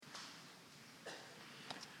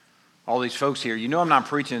all these folks here, you know I'm not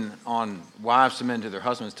preaching on wives submitting to their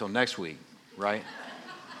husbands till next week, right?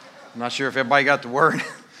 I'm not sure if everybody got the word.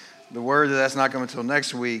 The word that's not coming until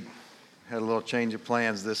next week. Had a little change of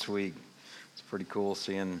plans this week. It's pretty cool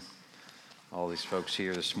seeing all these folks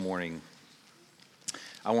here this morning.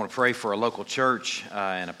 I want to pray for a local church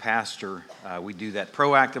and a pastor. We do that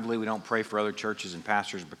proactively. We don't pray for other churches and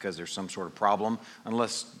pastors because there's some sort of problem,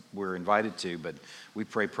 unless we're invited to, but we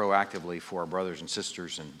pray proactively for our brothers and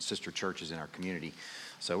sisters and sister churches in our community.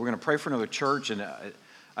 So we're going to pray for another church, and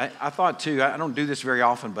I thought too, I don't do this very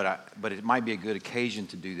often, but it might be a good occasion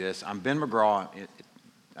to do this. I'm Ben McGraw.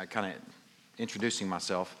 I kind of introducing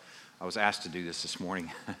myself. I was asked to do this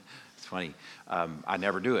morning. It's funny. I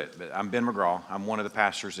never do it, but I'm Ben McGraw. I'm one of the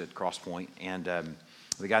pastors at Cross Point, and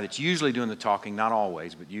the guy that's usually doing the talking, not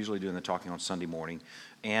always, but usually doing the talking on Sunday morning.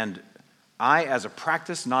 And I, as a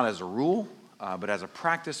practice, not as a rule, but as a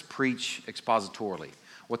practice, preach expositorily.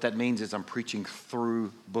 What that means is I'm preaching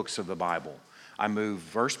through books of the Bible. I move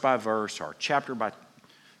verse by verse or chapter by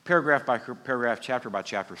paragraph, chapter by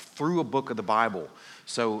chapter through a book of the Bible.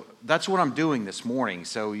 So that's what I'm doing this morning.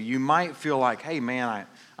 So you might feel like, hey man,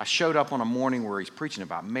 I showed up on a morning where he's preaching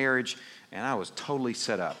about marriage and I was totally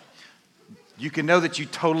set up. You can know that you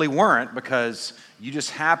totally weren't because you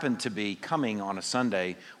just happened to be coming on a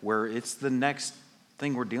Sunday where it's the next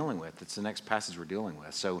thing we're dealing with. It's the next passage we're dealing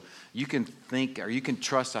with. So you can think, or you can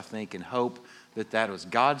trust, I think, and hope that was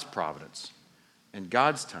God's providence and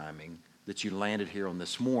God's timing that you landed here on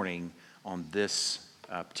this morning on this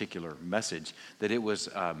particular message, that it was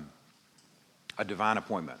a divine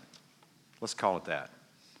appointment. Let's call it that,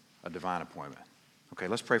 a divine appointment. Okay,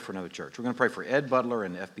 let's pray for another church. We're going to pray for Ed Butler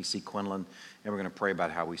and FBC Quinlan, and we're going to pray about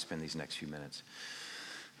how we spend these next few minutes.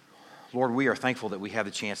 Lord, we are thankful that we have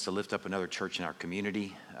the chance to lift up another church in our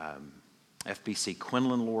community. FBC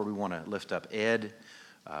Quinlan, Lord, we want to lift up Ed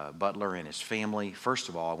Butler and his family. First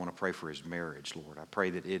of all, I want to pray for his marriage, Lord. I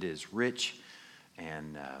pray that it is rich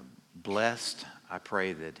and blessed. I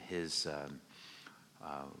pray that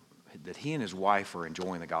that he and his wife are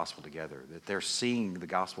enjoying the gospel together, that they're seeing the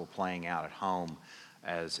gospel playing out at home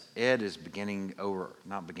as Ed is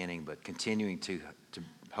continuing to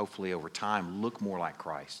hopefully over time look more like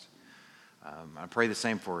Christ. I pray the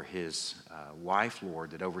same for his wife,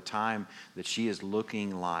 Lord, that over time that she is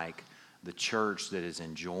looking like the church that is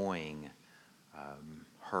enjoying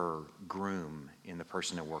her groom in the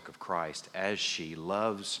person and work of Christ as she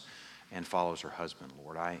loves and follows her husband,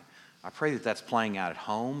 Lord. I pray that that's playing out at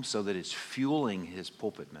home so that it's fueling his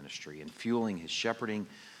pulpit ministry and fueling his shepherding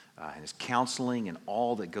and his counseling and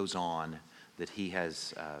all that goes on, that he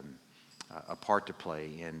has a part to play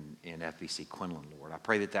in FBC Quinlan, Lord. I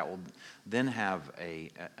pray that will then have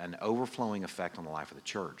an overflowing effect on the life of the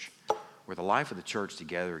church, where the life of the church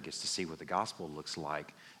together gets to see what the gospel looks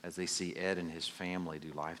like as they see Ed and his family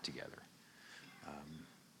do life together.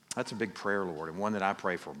 That's a big prayer, Lord, and one that I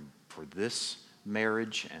pray for this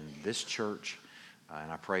marriage and this church,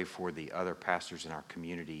 and I pray for the other pastors in our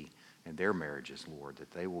community and their marriages, Lord, that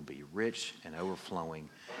they will be rich and overflowing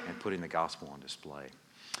and putting the gospel on display.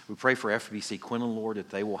 We pray for FBC Quinlan, Lord, that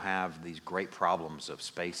they will have these great problems of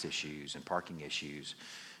space issues and parking issues,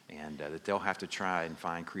 and that they'll have to try and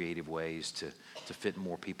find creative ways to fit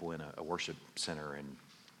more people in a worship center, and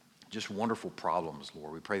just wonderful problems,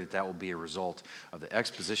 Lord. We pray that will be a result of the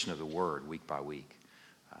exposition of the word week by week.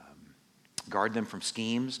 Guard them from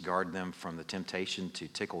schemes, guard them from the temptation to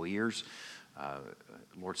tickle ears.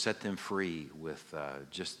 Lord, set them free with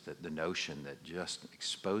just the notion that just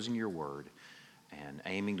exposing your word and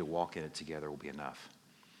aiming to walk in it together will be enough.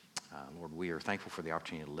 Lord, we are thankful for the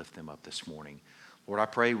opportunity to lift them up this morning. Lord, I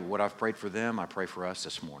pray what I've prayed for them, I pray for us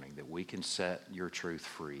this morning, that we can set your truth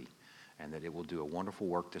free and that it will do a wonderful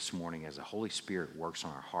work this morning as the Holy Spirit works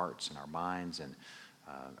on our hearts and our minds and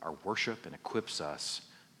our worship and equips us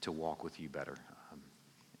to walk with you better.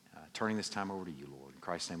 Turning this time over to you, Lord. In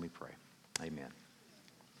Christ's name we pray. Amen.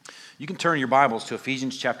 You can turn your Bibles to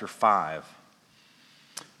Ephesians chapter 5.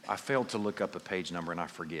 I failed to look up a page number, and I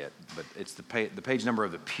forget, but it's the page number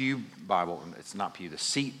of the Pew Bible. It's not Pew, the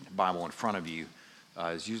seat Bible in front of you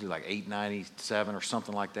is usually like 897 or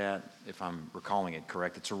something like that, if I'm recalling it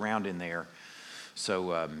correct. It's around in there,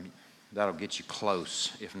 so that'll get you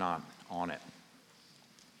close, if not on it.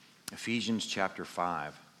 Ephesians chapter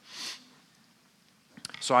 5.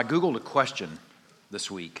 So I Googled a question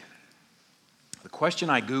this week. The question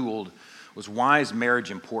I Googled was, why is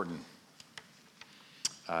marriage important?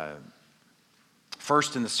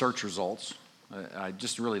 First in the search results, I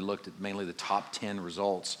just really looked at mainly the top 10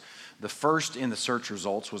 results. The first in the search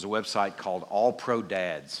results was a website called All Pro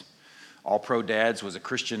Dads. All Pro Dads is a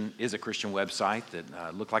Christian website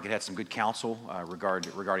that looked like it had some good counsel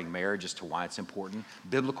regarding marriage as to why it's important,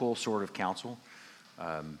 biblical sort of counsel.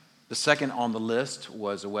 The second on the list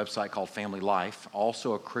was a website called Family Life,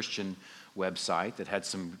 also a Christian website that had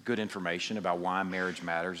some good information about why marriage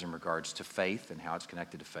matters in regards to faith and how it's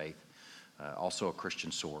connected to faith, also a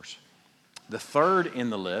Christian source. The third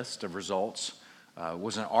in the list of results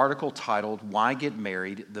was an article titled, "Why Get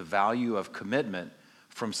Married? The Value of Commitment,"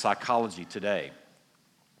 from Psychology Today.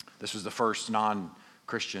 This was the first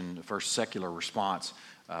non-Christian, the first secular response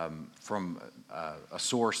from a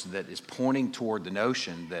source that is pointing toward the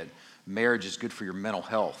notion that marriage is good for your mental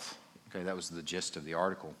health. Okay, that was the gist of the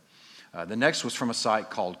article. The next was from a site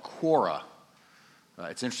called Quora.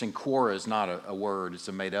 It's interesting, Quora is not a word, it's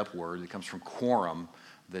a made-up word. It comes from quorum,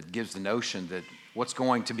 that gives the notion that what's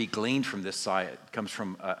going to be gleaned from this site comes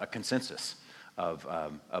from a consensus of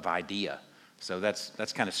idea. So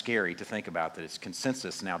that's kind of scary to think about, that it's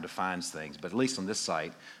consensus now defines things. But at least on this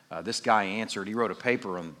site, this guy answered. He wrote a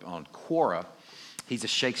paper on Quora. He's a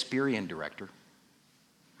Shakespearean director.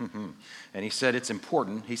 And he said it's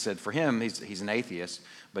important. He said for him, he's an atheist,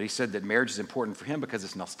 but he said that marriage is important for him because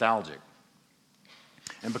it's nostalgic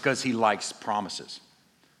and because he likes promises.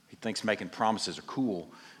 He thinks making promises are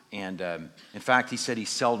cool. And in fact, he said he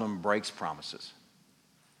seldom breaks promises.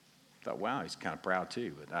 I thought, wow, he's kind of proud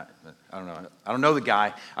too. But I don't know. I don't know the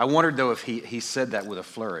guy. I wondered, though, if he said that with a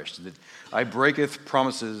flourish. That I breaketh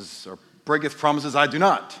promises I do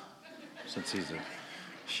not, since he's a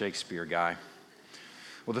Shakespeare guy.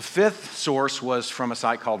 Well, the fifth source was from a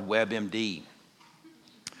site called WebMD.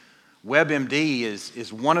 WebMD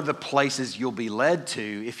is one of the places you'll be led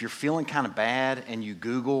to if you're feeling kind of bad and you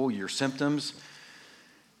Google your symptoms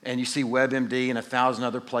and you see WebMD and 1,000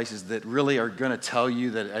 other places that really are going to tell you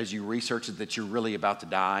that as you research it that you're really about to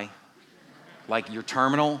die, like you're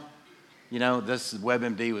terminal. You know, this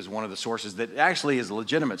WebMD was one of the sources that actually is a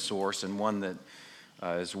legitimate source and one that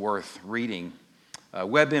is worth reading.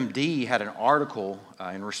 WebMD had an article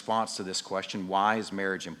in response to this question, why is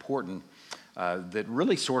marriage important, that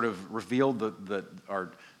really sort of revealed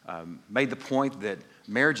made the point that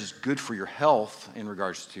marriage is good for your health in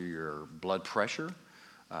regards to your blood pressure,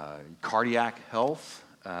 cardiac health,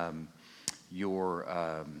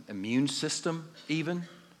 your immune system even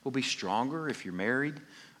will be stronger if you're married,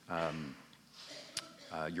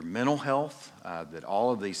 your mental health, that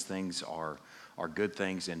all of these things are good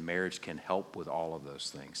things, and marriage can help with all of those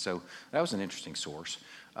things. So that was an interesting source.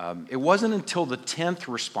 It wasn't until the 10th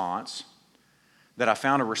response that I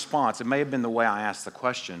found a response. It may have been the way I asked the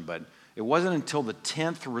question, but it wasn't until the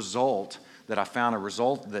 10th result that I found a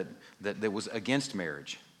result that was against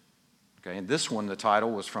marriage. Okay, and this one, the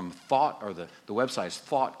title was from Thought, or the website is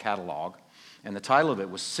Thought Catalog, and the title of it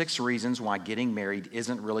was 6 Reasons Why Getting Married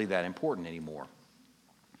Isn't Really That Important Anymore.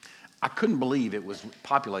 I couldn't believe it was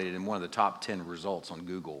populated in one of the top 10 results on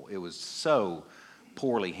Google. It was so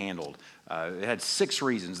poorly handled. It had 6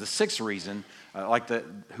 reasons. The 6th reason,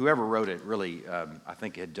 whoever wrote it really, I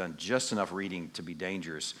think had done just enough reading to be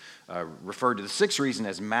dangerous, referred to the 6th reason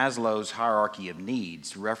as Maslow's hierarchy of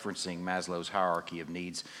needs, referencing Maslow's hierarchy of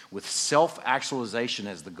needs. With self-actualization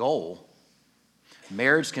as the goal,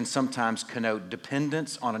 marriage can sometimes connote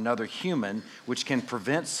dependence on another human, which can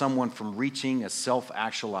prevent someone from reaching a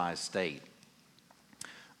self-actualized state.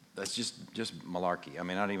 That's just malarkey. I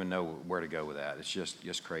mean, I don't even know where to go with that. It's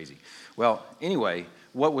just crazy. Well, anyway,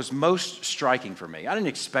 what was most striking for me, I didn't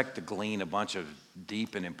expect to glean a bunch of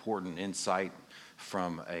deep and important insight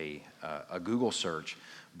from a Google search,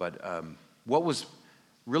 but what was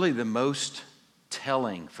really the most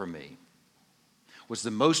telling for me was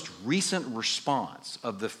the most recent response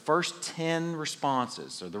of the first 10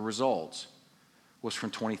 responses, or the results, was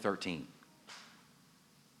from 2013.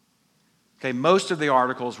 Okay, most of the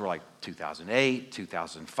articles were like 2008,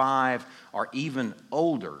 2005, or even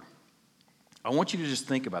older. I want you to just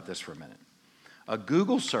think about this for a minute. A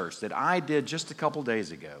Google search that I did just a couple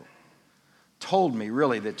days ago told me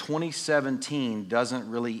really that 2017 doesn't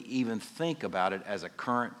really even think about it as a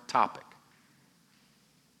current topic.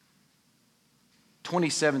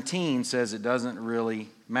 2017 says it doesn't really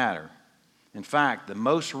matter. In fact, the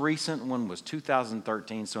most recent one was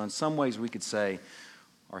 2013, so in some ways we could say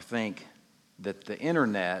or think that the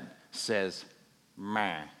internet says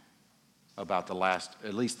meh about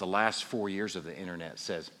at least the last 4 years of the internet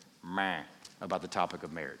says meh about the topic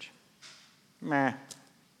of marriage. Meh.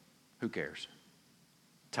 Who cares?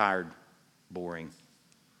 Tired, boring,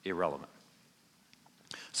 irrelevant.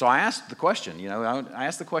 So I asked the question, I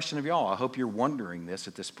asked the question of y'all. I hope you're wondering this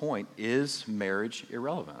at this point. Is marriage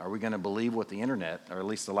irrelevant? Are we going to believe what the internet, or at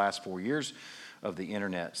least the last 4 years of the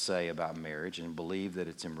internet say about marriage and believe that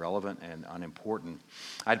it's irrelevant and unimportant.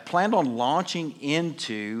 I'd planned on launching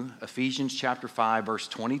into Ephesians chapter 5, verse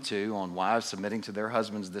 22 on wives submitting to their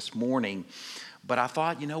husbands this morning. But I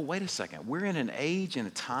thought, wait a second. We're in an age and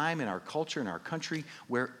a time in our culture, in our country,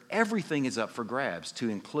 where everything is up for grabs, to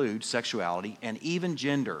include sexuality and even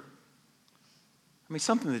gender. I mean,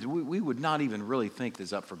 something that we would not even really think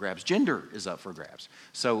is up for grabs. Gender is up for grabs.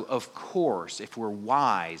 So, of course, if we're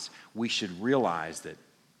wise, we should realize that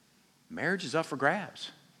marriage is up for grabs.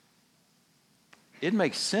 It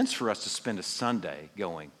makes sense for us to spend a Sunday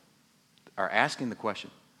asking the question,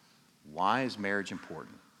 why is marriage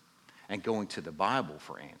important? And going to the Bible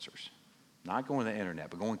for answers. Not going to the internet,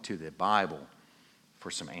 but going to the Bible for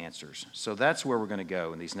some answers. So that's where we're going to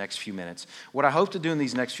go in these next few minutes. What I hope to do in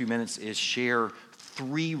these next few minutes is share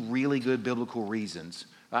two really good biblical reasons.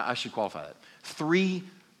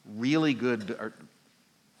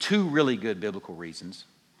 Two really good biblical reasons,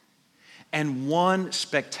 and one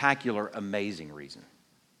spectacular, amazing reason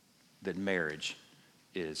that marriage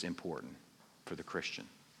is important for the Christian.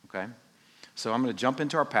 Okay? So I'm going to jump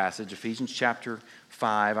into our passage, Ephesians chapter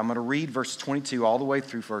 5. I'm going to read verse 22 all the way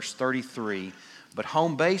through verse 33, but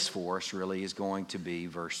home base for us really is going to be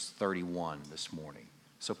verse 31 this morning.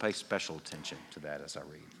 So pay special attention to that as I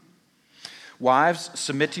read. Wives,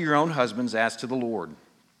 submit to your own husbands as to the Lord.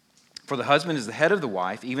 For the husband is the head of the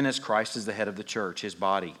wife, even as Christ is the head of the church, his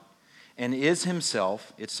body, and is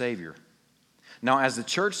himself its Savior. Now, as the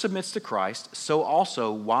church submits to Christ, so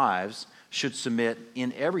also wives should submit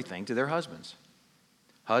in everything to their husbands.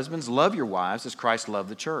 Husbands, love your wives as Christ loved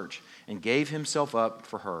the church and gave himself up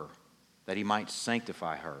for her, that he might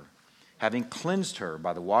sanctify her, having cleansed her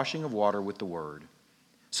by the washing of water with the word,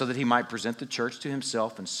 so that he might present the church to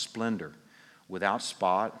himself in splendor, without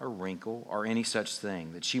spot or wrinkle or any such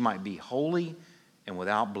thing, that she might be holy and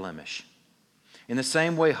without blemish. In the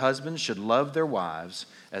same way, husbands should love their wives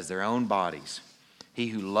as their own bodies. He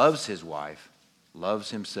who loves his wife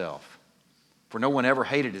loves himself. For no one ever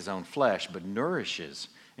hated his own flesh, but nourishes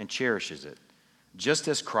and cherishes it, just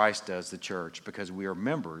as Christ does the church, because we are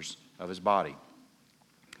members of his body.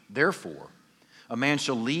 Therefore, a man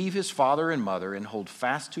shall leave his father and mother and hold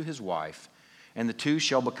fast to his wife, and the two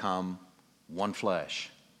shall become one flesh.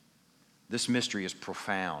 This mystery is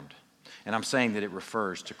profound, and I'm saying that it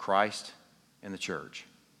refers to Christ and the church.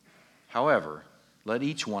 However, let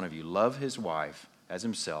each one of you love his wife as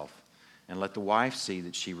himself, and let the wife see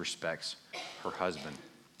that she respects her husband.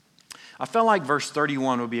 I felt like verse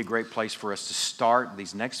 31 would be a great place for us to start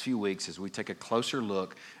these next few weeks as we take a closer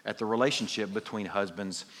look at the relationship between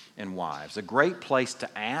husbands and wives. A great place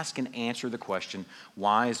to ask and answer the question,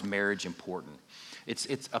 why is marriage important?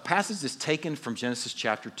 It's a passage that's taken from Genesis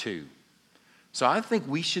chapter 2. So I think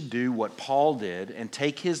we should do what Paul did and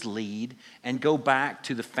take his lead and go back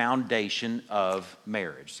to the foundation of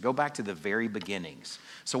marriage. Go back to the very beginnings.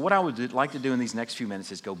 So what I would like to do in these next few minutes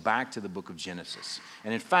is go back to the book of Genesis.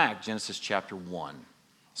 And in fact, Genesis chapter 1.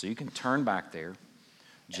 So you can turn back there.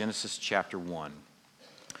 Genesis chapter 1.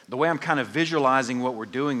 The way I'm kind of visualizing what we're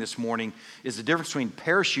doing this morning is the difference between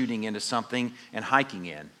parachuting into something and hiking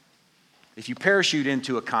in. If you parachute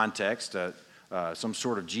into a context, some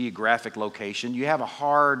sort of geographic location, you have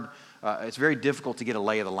it's very difficult to get a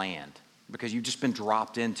lay of the land because you've just been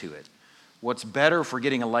dropped into it. What's better for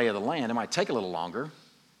getting a lay of the land, it might take a little longer,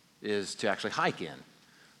 is to actually hike in.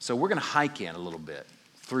 So we're going to hike in a little bit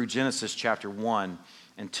through Genesis chapter 1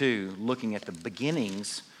 and 2, looking at the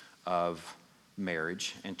beginnings of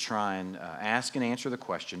marriage and try and ask and answer the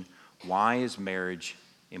question, why is marriage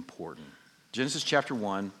important? Genesis chapter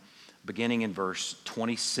 1, beginning in verse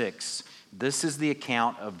 26. This is the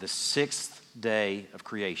account of the sixth day of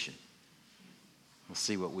creation. We'll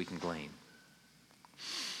see what we can glean.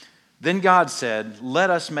 Then God said, let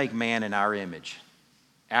us make man in our image,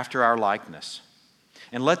 after our likeness,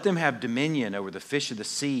 and let them have dominion over the fish of the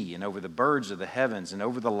sea, and over the birds of the heavens, and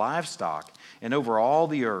over the livestock, and over all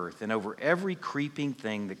the earth, and over every creeping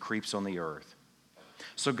thing that creeps on the earth.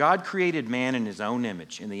 So God created man in his own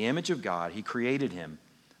image. In the image of God, he created him,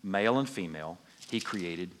 male and female, he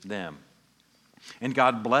created them. And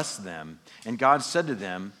God blessed them, and God said to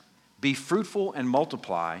them, be fruitful and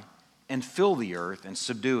multiply, and fill the earth and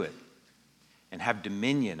subdue it, and have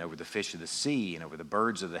dominion over the fish of the sea, and over the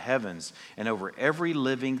birds of the heavens, and over every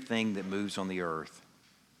living thing that moves on the earth.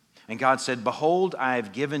 And God said, behold, I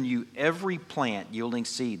have given you every plant yielding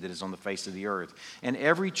seed that is on the face of the earth, and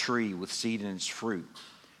every tree with seed in its fruit.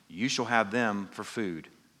 You shall have them for food.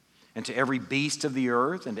 And to every beast of the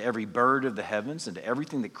earth, and to every bird of the heavens, and to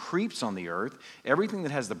everything that creeps on the earth, everything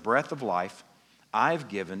that has the breath of life, I've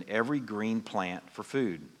given every green plant for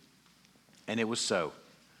food. And it was so.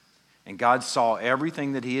 And God saw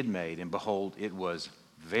everything that he had made, and behold, it was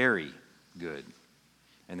very good.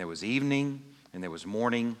 And there was evening, and there was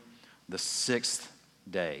morning, the sixth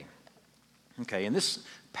day. Okay, in this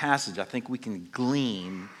passage, I think we can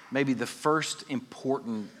glean maybe the first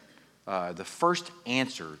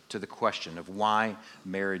answer to the question of why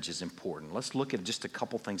marriage is important. Let's look at just a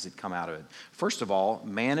couple things that come out of it. First of all,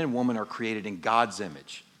 man and woman are created in God's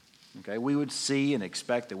image. Okay, we would see and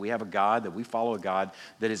expect that we have a God, that we follow a God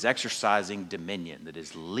that is exercising dominion, that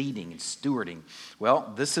is leading and stewarding.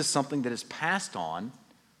 Well, this is something that is passed on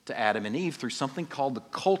to Adam and Eve through something called the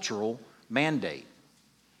cultural mandate.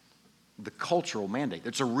 The cultural mandate.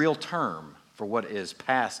 It's a real term for what is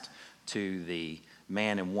passed to the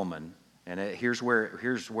man and woman. And here's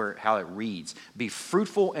how it reads. Be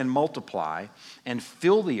fruitful and multiply and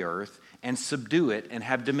fill the earth and subdue it and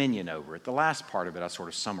have dominion over it. The last part of it I sort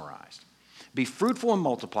of summarized. Be fruitful and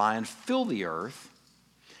multiply and fill the earth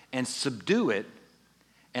and subdue it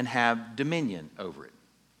and have dominion over it.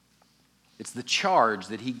 It's the charge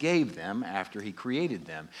that he gave them after he created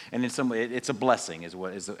them. And in some way, it's a blessing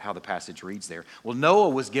is how the passage reads there. Well, Noah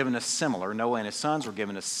and his sons were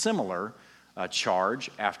given a similar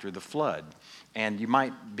charge after the flood. And you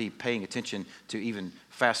might be paying attention to even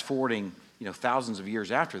fast forwarding thousands of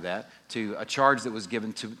years after that, to a charge that was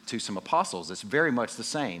given to some apostles. It's very much the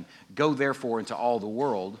same. Go therefore into all the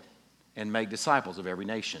world and make disciples of every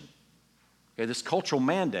nation. Okay, this cultural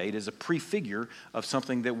mandate is a prefigure of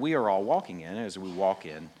something that we are all walking in as we walk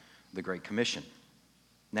in the Great Commission.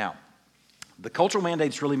 Now, the cultural mandate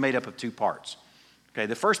is really made up of two parts. Okay,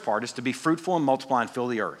 the first part is to be fruitful and multiply and fill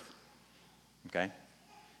the earth. Okay,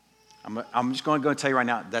 I'm just going to tell you right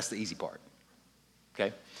now, that's the easy part.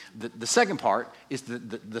 Okay, the second part is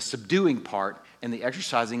the subduing part and the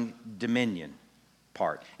exercising dominion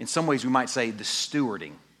part. In some ways, we might say the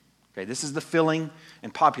stewarding. Okay, this is the filling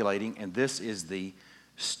and populating, and this is the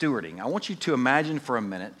stewarding. I want you to imagine for a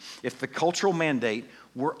minute if the cultural mandate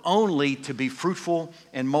were only to be fruitful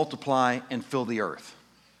and multiply and fill the earth.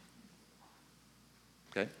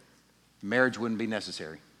 Okay, marriage wouldn't be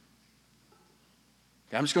necessary.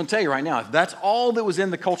 I'm just going to tell you right now, if that's all that was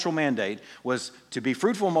in the cultural mandate was to be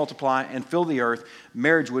fruitful and multiply and fill the earth,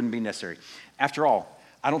 marriage wouldn't be necessary. After all,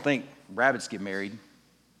 I don't think rabbits get married.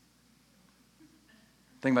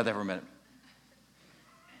 Think about that for a minute.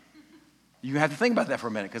 You have to think about that for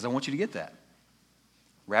a minute because I want you to get that.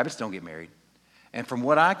 Rabbits don't get married. And from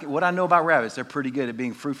what I know about rabbits, they're pretty good at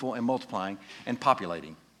being fruitful and multiplying and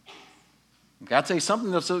populating. Okay, I'll tell you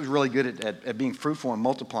something that's really good at being fruitful and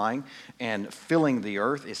multiplying and filling the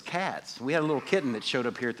earth is cats. We had a little kitten that showed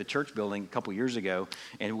up here at the church building a couple years ago,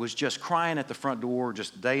 and it was just crying at the front door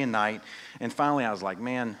just day and night. And finally I was like,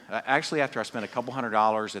 man, actually after I spent a couple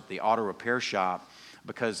 $100s at the auto repair shop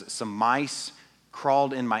because some mice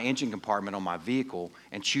crawled in my engine compartment on my vehicle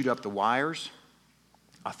and chewed up the wires,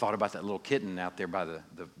 I thought about that little kitten out there by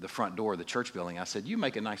the front door of the church building. I said, you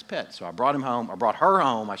make a nice pet. So I brought her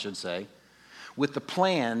home, I should say, with the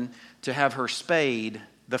plan to have her spayed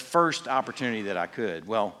the first opportunity that I could.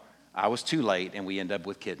 Well, I was too late, and we end up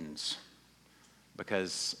with kittens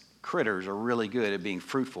because critters are really good at being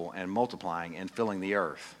fruitful and multiplying and filling the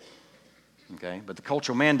earth. Okay, but the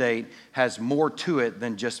cultural mandate has more to it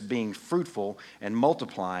than just being fruitful and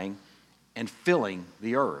multiplying and filling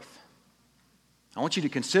the earth. I want you to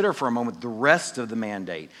consider for a moment the rest of the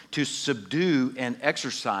mandate, to subdue and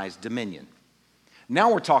exercise dominion.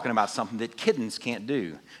 Now we're talking about something that kittens can't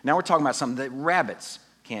do. Now we're talking about something that rabbits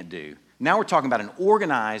can't do. Now we're talking about an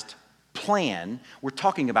organized plan. We're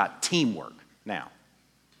talking about teamwork now.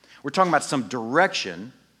 We're talking about some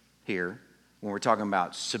direction here when we're talking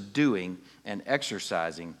about subduing and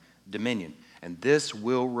exercising dominion. And this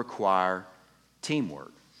will require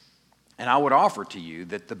teamwork. And I would offer to you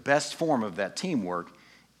that the best form of that teamwork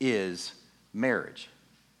is marriage.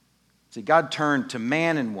 See, God turned to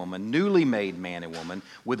man and woman, newly made man and woman,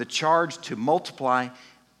 with a charge to multiply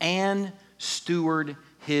and steward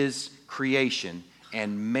his creation.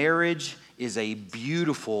 And marriage is a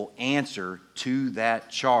beautiful answer to that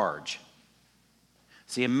charge.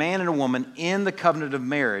 See, a man and a woman in the covenant of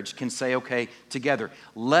marriage can say, okay, together,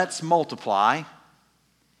 let's multiply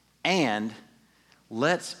and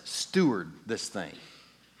let's steward this thing.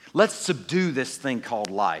 Let's subdue this thing called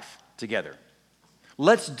life together.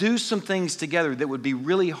 Let's do some things together that would be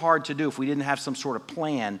really hard to do if we didn't have some sort of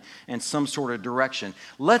plan and some sort of direction.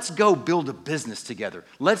 Let's go build a business together.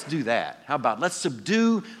 Let's do that. How about let's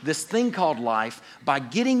subdue this thing called life by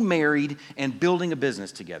getting married and building a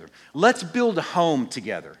business together. Let's build a home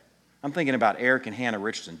together. I'm thinking about Eric and Hannah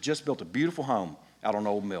Richardson. Just built a beautiful home out on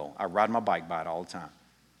Old Mill. I ride my bike by it all the time.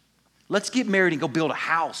 Let's get married and go build a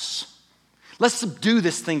house. Let's subdue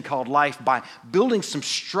this thing called life by building some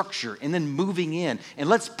structure and then moving in. And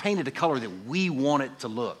let's paint it a color that we want it to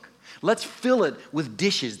look. Let's fill it with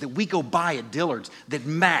dishes that we go buy at Dillard's that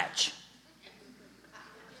match.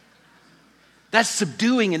 That's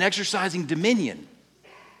subduing and exercising dominion.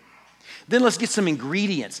 Then let's get some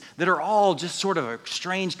ingredients that are all just sort of a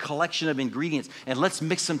strange collection of ingredients, and let's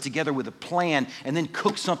mix them together with a plan and then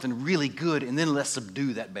cook something really good, and then let's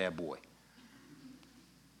subdue that bad boy.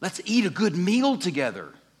 Let's eat a good meal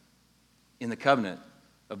together in the covenant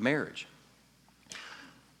of marriage.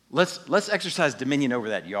 Let's exercise dominion over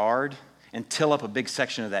that yard and till up a big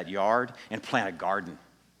section of that yard and plant a garden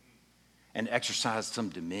and exercise some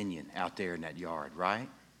dominion out there in that yard, right?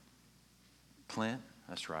 Clint,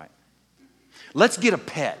 that's right. Let's get a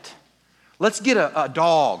pet. Let's get a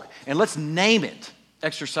dog and let's name it,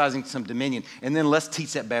 exercising some dominion, and then let's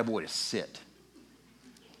teach that bad boy to sit.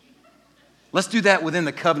 Let's do that within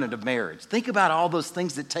the covenant of marriage. Think about all those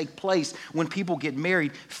things that take place when people get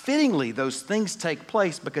married. Fittingly, those things take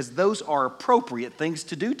place because those are appropriate things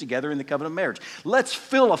to do together in the covenant of marriage. Let's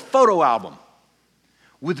fill a photo album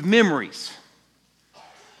with memories.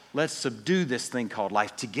 Let's subdue this thing called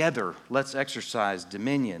life together. Let's exercise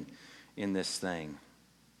dominion in this thing.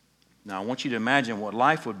 Now, I want you to imagine what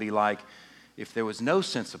life would be like if there was no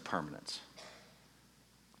sense of permanence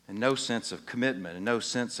and no sense of commitment and no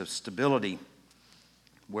sense of stability,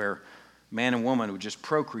 where man and woman would just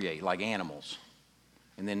procreate like animals,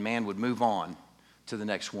 and then man would move on to the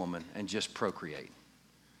next woman and just procreate.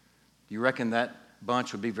 Do you reckon that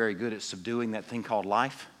bunch would be very good at subduing that thing called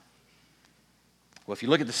life? Well, if you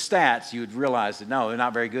look at the stats, you would realize that no, they're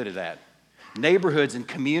not very good at that. Neighborhoods and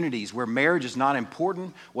communities where marriage is not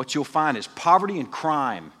important, what you'll find is poverty and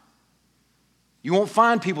crime. You won't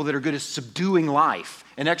find people that are good at subduing life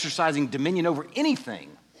and exercising dominion over anything.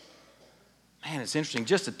 Man, it's interesting.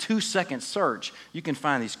 Just a 2-second search, you can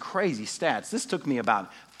find these crazy stats. This took me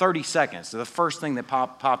about 30 seconds. So the first thing that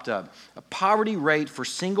popped up, a poverty rate for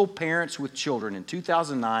single parents with children in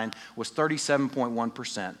 2009 was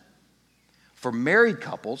 37.1%. For married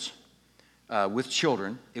couples with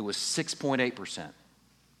children, it was 6.8%.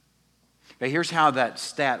 Okay, here's how that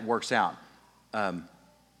stat works out.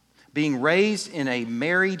 Being raised in a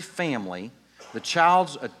married family, a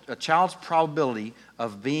child's probability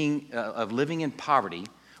of living in poverty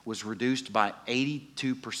was reduced by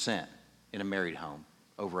 82% in a married home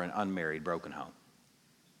over an unmarried, broken home.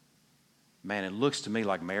 Man, it looks to me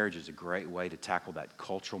like marriage is a great way to tackle that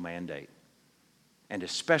cultural mandate, and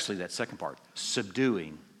especially that second part,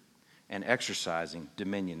 subduing and exercising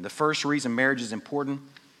dominion. The first reason marriage is important,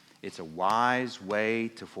 it's a wise way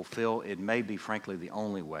to fulfill, it may be frankly the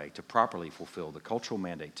only way to properly fulfill the cultural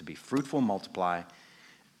mandate to be fruitful, multiply,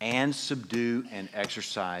 and subdue and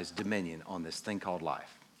exercise dominion on this thing called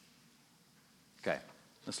life. Okay,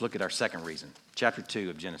 let's look at our second reason, chapter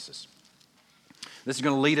 2 of Genesis. This is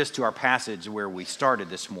going to lead us to our passage where we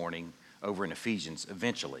started this morning over in Ephesians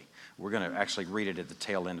eventually. We're going to actually read it at the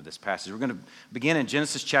tail end of this passage. We're going to begin in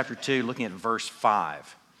Genesis chapter 2, looking at verse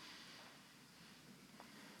 5.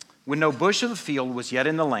 When no bush of the field was yet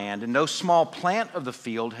in the land, and no small plant of the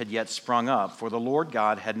field had yet sprung up, for the Lord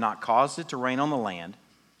God had not caused it to rain on the land,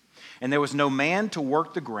 and there was no man to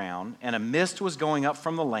work the ground, and a mist was going up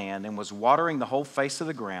from the land and was watering the whole face of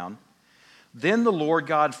the ground, then the Lord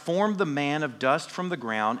God formed the man of dust from the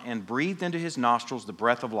ground and breathed into his nostrils the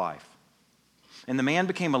breath of life. And the man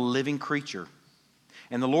became a living creature.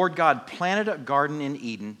 And the Lord God planted a garden in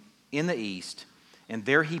Eden in the east, and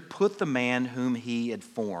there he put the man whom he had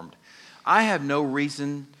formed. I have no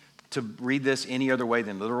reason to read this any other way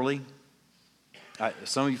than literally.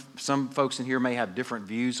 Some folks in here may have different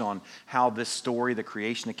views on how this story, the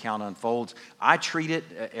creation account, unfolds. I treat it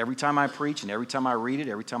every time I preach and every time I read it,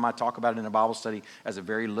 every time I talk about it in a Bible study as a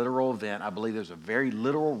very literal event. I believe there's a very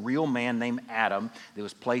literal, real man named Adam that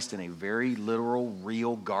was placed in a very literal,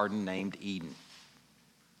 real garden named Eden.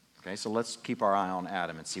 Okay, so let's keep our eye on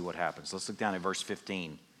Adam and see what happens. Let's look down at verse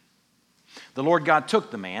 15. The Lord God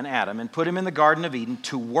took the man, Adam, and put him in the Garden of Eden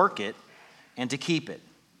to work it and to keep it.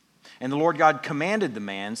 And the Lord God commanded the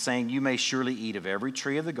man, saying, You may surely eat of every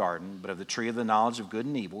tree of the garden, but of the tree of the knowledge of good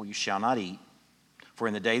and evil you shall not eat. For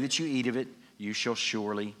in the day that you eat of it, you shall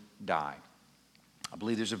surely die. I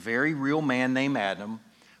believe there's a very real man named Adam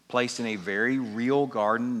placed in a very real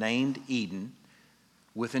garden named Eden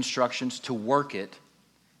with instructions to work it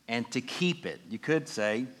and to keep it. You could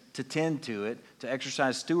say to tend to it, to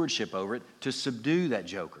exercise stewardship over it, to subdue that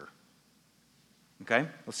joker. Okay?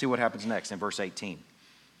 Let's see what happens next in verse 18.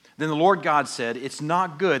 Then the Lord God said, It's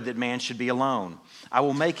not good that man should be alone. I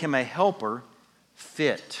will make him a helper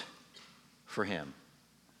fit for him.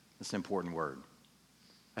 That's an important word.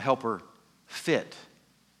 A helper fit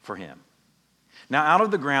for him. Now out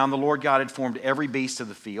of the ground the Lord God had formed every beast of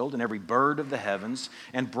the field and every bird of the heavens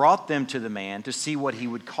and brought them to the man to see what he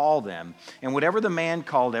would call them. And whatever the man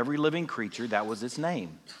called every living creature, that was its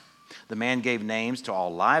name. The man gave names to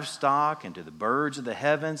all livestock and to the birds of the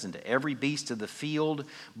heavens and to every beast of the field.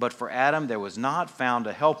 But for Adam there was not found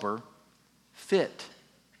a helper fit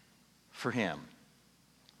for him.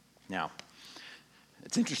 Now,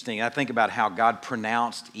 it's interesting. I think about how God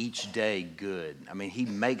pronounced each day good. I mean, he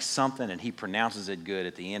makes something and he pronounces it good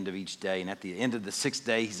at the end of each day. And at the end of the sixth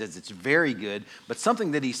day, he says it's very good. But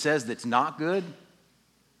something that he says that's not good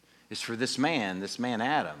is for this man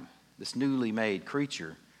Adam, this newly made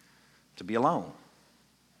creature, to be alone.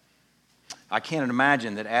 I can't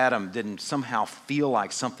imagine that Adam didn't somehow feel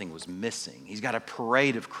like something was missing. He's got a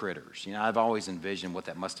parade of critters. You know, I've always envisioned what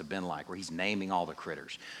that must have been like, where he's naming all the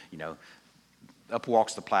critters. You know, up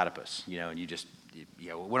walks the platypus, you know, and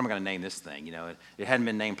what am I going to name this thing? You know, it hadn't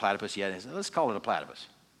been named platypus yet. Said, let's call it a platypus.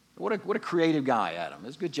 What a creative guy, Adam.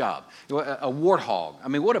 It's a good job. A warthog. I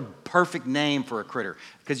mean, what a perfect name for a critter.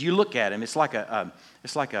 Because you look at him, it's like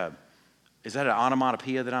is that an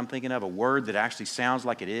onomatopoeia that I'm thinking of? A word that actually sounds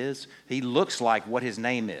like it is? He looks like what his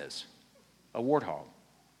name is, a warthog.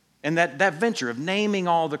 And that venture of naming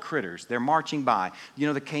all the critters, they're marching by. You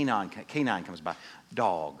know, the canine comes by.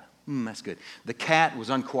 Dog. That's good. The cat was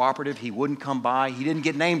uncooperative. He wouldn't come by. He didn't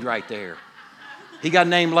get named right there. He got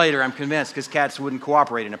named later, I'm convinced, because cats wouldn't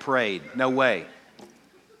cooperate in a parade. No way. So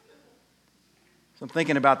I'm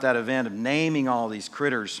thinking about that event of naming all these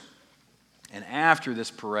critters. And after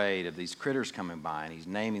this parade of these critters coming by and he's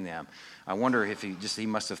naming them, I wonder if he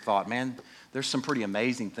must have thought, man, there's some pretty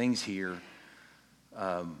amazing things here,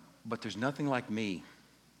 but there's nothing like me.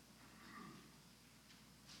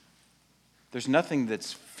 There's nothing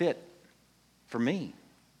that's fit for me.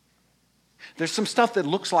 There's some stuff that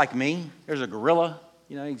looks like me. There's a gorilla,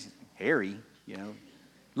 you know, he's hairy, you know,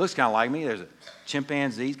 looks kind of like me. There's a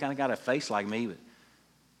chimpanzee, he's kind of got a face like me,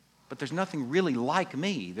 but there's nothing really like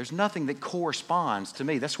me. There's nothing that corresponds to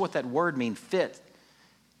me. That's what that word means, fit.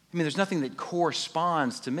 I mean, there's nothing that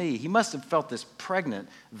corresponds to me. He must have felt this pregnant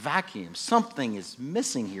vacuum. Something is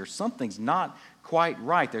missing here. Something's not quite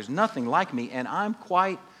right. There's nothing like me, and I'm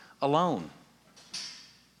quite alone.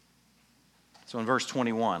 So in verse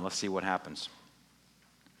 21, let's see what happens.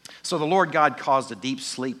 So the Lord God caused a deep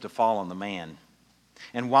sleep to fall on the man.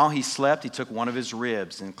 And while he slept, he took one of his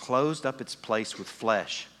ribs and closed up its place with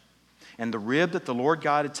flesh. And the rib that the Lord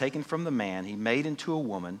God had taken from the man, he made into a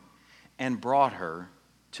woman and brought her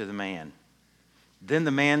to the man. Then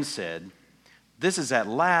the man said, "This is at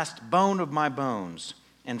last bone of my bones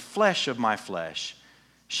and flesh of my flesh.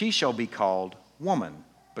 She shall be called woman,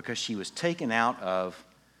 because she was taken out of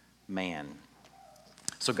man."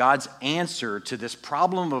 So God's answer to this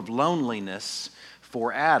problem of loneliness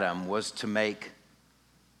for Adam was to make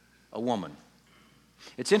a woman.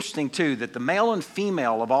 It's interesting, too, that the male and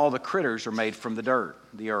female of all the critters are made from the dirt,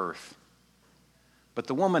 the earth. But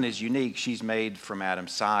the woman is unique. She's made from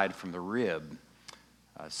Adam's side, from the rib.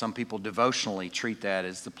 Some people devotionally treat that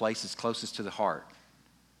as the place that's closest to the heart.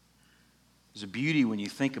 There's a beauty when you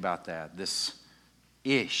think about that. This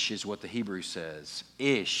Ish is what the Hebrew says.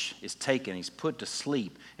 Ish is taken, he's put to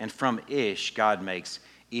sleep. And from Ish, God makes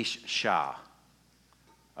Ishshah,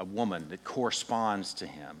 a woman that corresponds to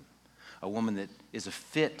him, a woman that is a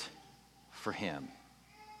fit for him.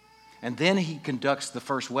 And then he conducts the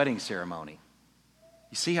first wedding ceremony.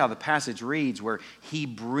 You see how the passage reads, where he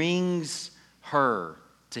brings her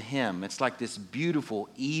to him. It's like this beautiful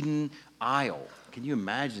Eden aisle. Can you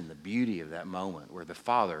imagine the beauty of that moment where the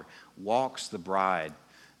father walks the bride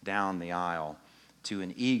down the aisle to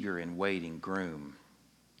an eager and waiting groom?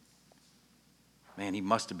 Man, he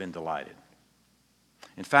must have been delighted.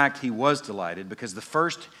 In fact, he was delighted, because the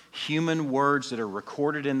first human words that are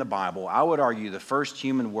recorded in the Bible, I would argue the first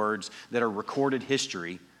human words that are recorded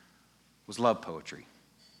history, was love poetry.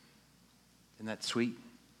 Isn't that sweet?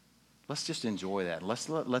 Let's just enjoy that. Let's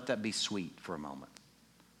let that be sweet for a moment.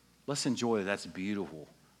 Let's enjoy that. That's beautiful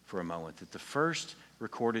for a moment, that the first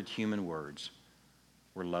recorded human words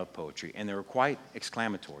were love poetry, and they were quite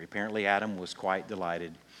exclamatory. Apparently, Adam was quite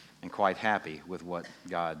delighted and quite happy with what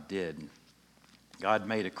God did. God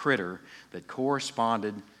made a critter that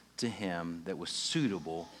corresponded to him, that was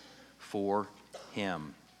suitable for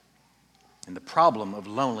him. And the problem of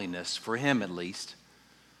loneliness, for him at least,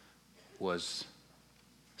 was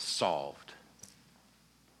solved.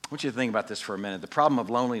 want you to think about this for a minute. The problem of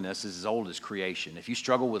loneliness is as old as creation. If you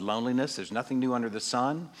struggle with loneliness, there's nothing new under the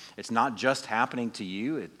sun. It's not just happening to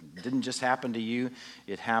you. It didn't just happen to you.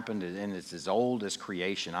 It happened, and it's as old as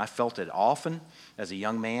creation. I felt it often as a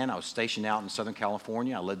young man. I was stationed out in Southern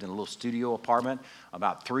California. I lived in a little studio apartment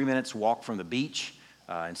about 3 minutes walk from the beach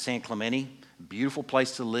in San Clemente. Beautiful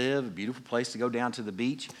place to live, a beautiful place to go down to the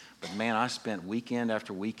beach. But man, I spent weekend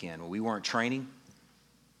after weekend when we weren't training,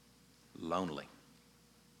 lonely.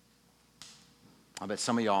 I bet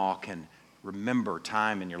some of y'all can remember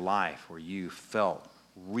time in your life where you felt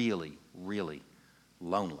really, really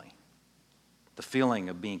lonely. The feeling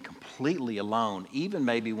of being completely alone, even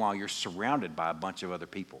maybe while you're surrounded by a bunch of other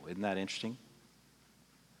people. Isn't that interesting?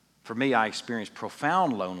 For me, I experienced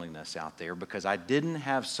profound loneliness out there because I didn't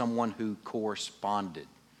have someone who corresponded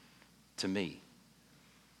to me.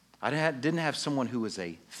 I didn't have someone who was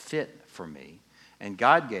a fit for me. And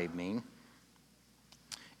God gave me,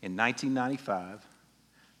 in 1995,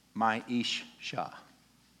 my Ish Shah.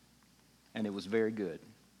 And it was very good.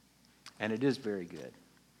 And it is very good.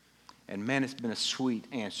 And man, it's been a sweet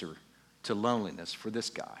answer to loneliness for this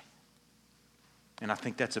guy. And I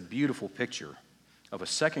think that's a beautiful picture of a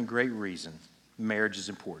second great reason marriage is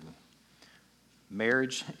important.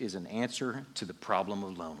 Marriage is an answer to the problem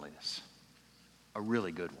of loneliness. A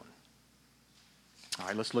really good one. All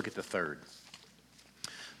right, let's look at the third.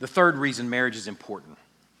 The third reason marriage is important.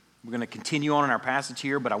 We're going to continue on in our passage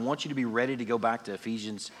here, but I want you to be ready to go back to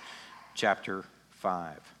Ephesians chapter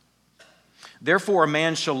 5. Therefore, a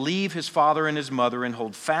man shall leave his father and his mother and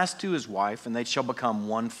hold fast to his wife, and they shall become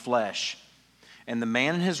one flesh. And the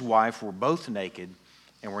man and his wife were both naked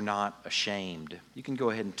and were not ashamed. You can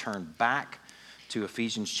go ahead and turn back to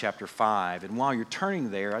Ephesians chapter 5. And while you're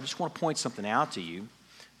turning there, I just want to point something out to you.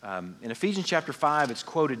 In Ephesians chapter 5, it's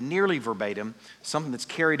quoted nearly verbatim. Something that's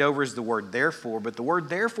carried over is the word therefore, but the word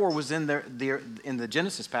therefore was in the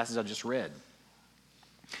Genesis passage I just read.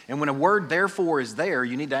 And when a word therefore is there,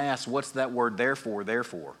 you need to ask, what's that word therefore there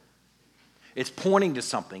for? It's pointing to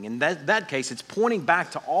something. In that case, it's pointing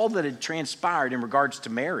back to all that had transpired in regards to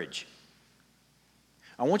marriage.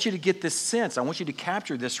 I want you to get this sense. I want you to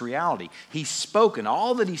capture this reality. He's spoken,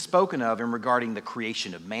 all that he's spoken of in regarding the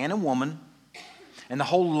creation of man and woman, and the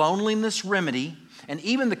whole loneliness remedy, and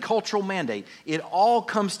even the cultural mandate, it all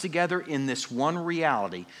comes together in this one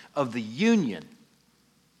reality of the union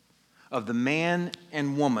of the man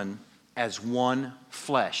and woman as one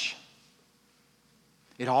flesh.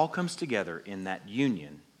 It all comes together in that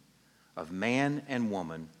union of man and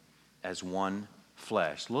woman as one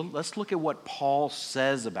flesh. Let's look at what Paul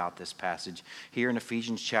says about this passage here in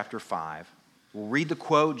Ephesians chapter 5. We'll read the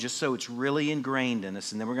quote just so it's really ingrained in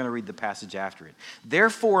us, and then we're going to read the passage after it.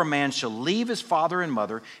 Therefore, a man shall leave his father and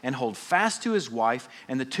mother and hold fast to his wife,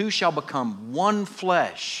 and the two shall become one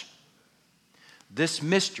flesh. This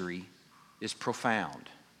mystery is profound.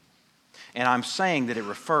 And I'm saying that it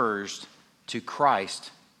refers to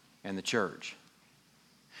Christ and the church.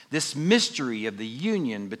 This mystery of the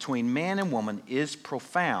union between man and woman is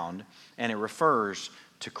profound, and it refers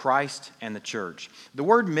to Christ and the church. The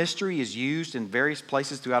word mystery is used in various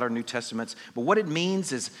places throughout our New Testaments, but what it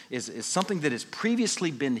means is something that has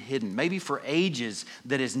previously been hidden, maybe for ages,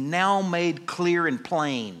 that is now made clear and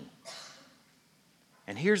plain.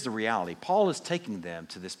 And here's the reality. Paul is taking them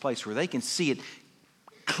to this place where they can see it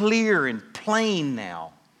clear and plain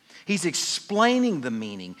now. He's explaining the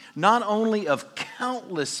meaning not only of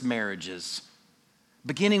countless marriages,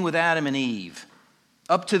 beginning with Adam and Eve,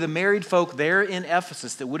 up to the married folk there in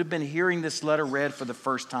Ephesus that would have been hearing this letter read for the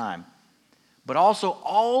first time, but also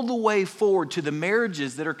all the way forward to the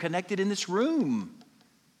marriages that are connected in this room.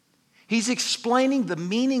 He's explaining the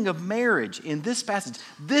meaning of marriage in this passage.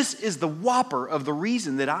 This is the whopper of the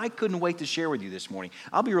reason that I couldn't wait to share with you this morning.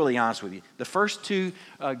 I'll be really honest with you. The first two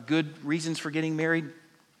good reasons for getting married,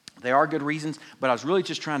 they are good reasons, but I was really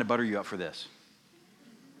just trying to butter you up for this.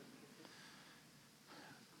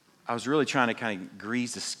 I was really trying to kind of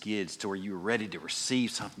grease the skids to where you were ready to receive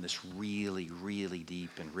something that's really, really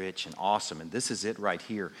deep and rich and awesome. And this is it right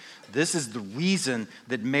here. This is the reason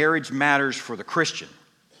that marriage matters for the Christian.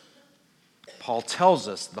 Paul tells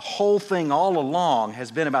us the whole thing all along has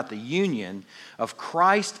been about the union of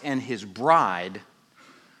Christ and his bride,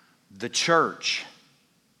 the church.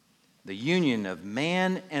 The union of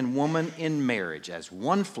man and woman in marriage as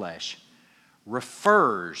one flesh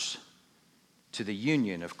refers to the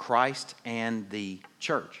union of Christ and the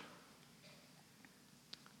church.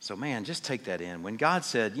 So man, just take that in. When God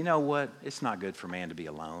said, you know what, it's not good for man to be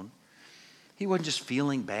alone. He wasn't just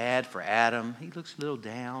feeling bad for Adam. He looks a little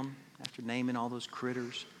down after naming all those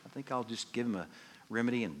critters. I think I'll just give him a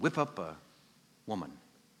remedy and whip up a woman.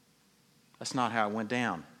 That's not how it went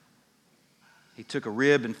down. He took a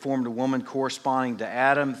rib and formed a woman corresponding to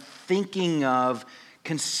Adam, thinking of,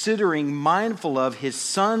 considering, mindful of his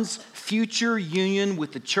son's future union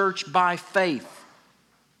with the church by faith.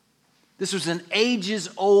 This was an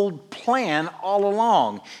ages-old plan all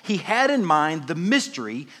along. He had in mind the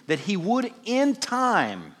mystery that he would, in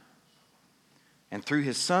time, and through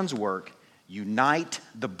his son's work, unite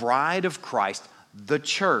the bride of Christ, the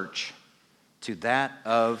church, to that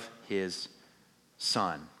of his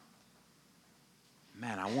son.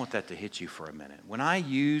 Man, I want that to hit you for a minute. When I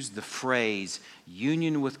use the phrase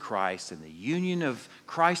union with Christ and the union of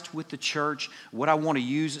Christ with the church, what I want to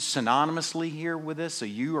use synonymously here with this, so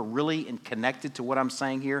you are really connected to what I'm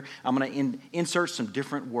saying here, I'm going to insert some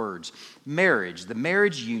different words. Marriage, the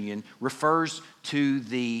marriage union refers to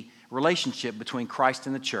the relationship between Christ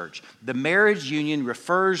and the church. The marriage union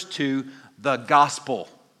refers to the gospel.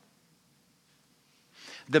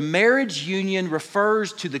 The marriage union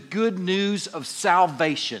refers to the good news of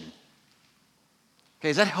salvation. Okay,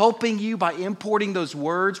 is that helping you by importing those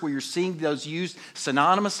words where you're seeing those used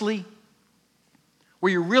synonymously?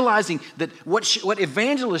 Where you're realizing that what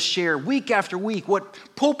evangelists share week after week, what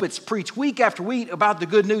pulpits preach week after week about the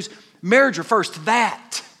good news, marriage refers to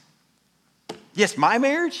that. Yes, my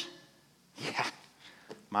marriage? Yeah.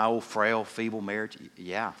 My old frail, feeble marriage?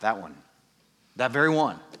 Yeah, that one. That very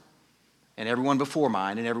one. And everyone before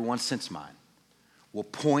mine and everyone since mine will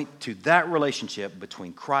point to that relationship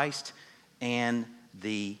between Christ and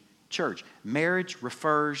the church. Marriage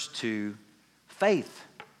refers to faith.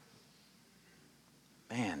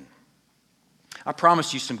 Man, I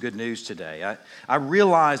promised you some good news today. I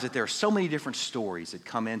realize that there are so many different stories that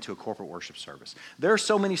come into a corporate worship service. There are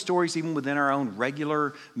so many stories even within our own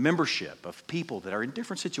regular membership of people that are in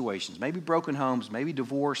different situations, maybe broken homes, maybe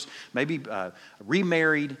divorce, maybe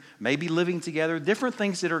remarried, maybe living together, different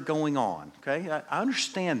things that are going on, okay? I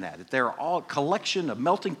understand that they're all a collection, a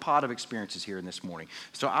melting pot of experiences here in this morning.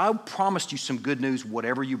 So I promised you some good news,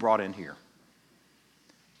 whatever you brought in here.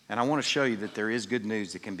 And I want to show you that there is good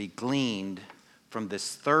news that can be gleaned from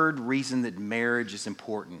this third reason that marriage is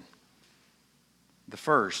important. The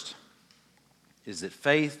first is that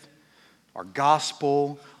faith, our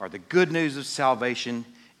gospel, or the good news of salvation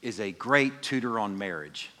is a great tutor on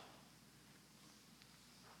marriage.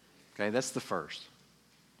 Okay, that's the first.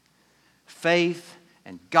 Faith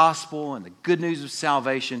and gospel and the good news of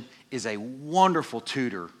salvation is a wonderful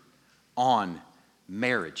tutor on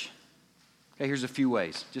marriage. Okay, here's a few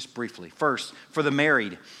ways, just briefly. First, for the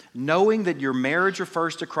married, knowing that your marriage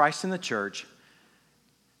refers to Christ and the church,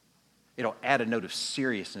 it'll add a note of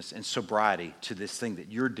seriousness and sobriety to this thing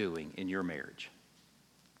that you're doing in your marriage.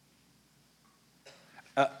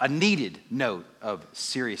 A needed note of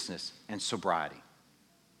seriousness and sobriety.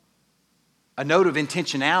 A note of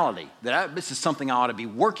intentionality that this is something I ought to be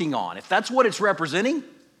working on. If that's what it's representing,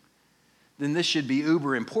 then this should be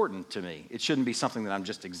uber important to me. It shouldn't be something that I'm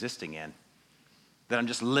just existing in, that I'm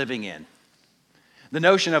just living in. The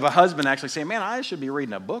notion of a husband actually saying, man, I should be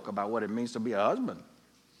reading a book about what it means to be a husband.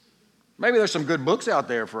 Maybe there's some good books out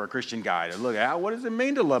there for a Christian guy to look at. What does it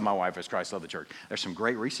mean to love my wife as Christ loved the church? There's some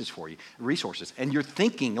great resources. And you're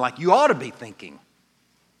thinking like you ought to be thinking.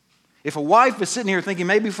 If a wife is sitting here thinking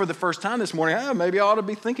maybe for the first time this morning, maybe I ought to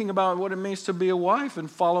be thinking about what it means to be a wife and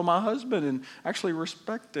follow my husband and actually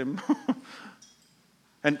respect him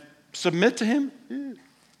and submit to him. Yeah.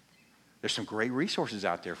 There's some great resources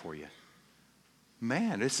out there for you.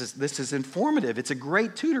 Man, this is informative. It's a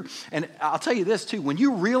great tutor. And I'll tell you this too, when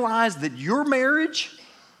you realize that your marriage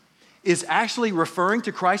is actually referring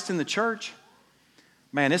to Christ in the church,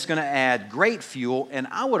 man, it's going to add great fuel, and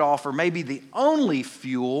I would offer maybe the only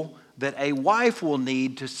fuel that a wife will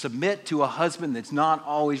need to submit to a husband that's not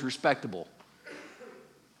always respectable.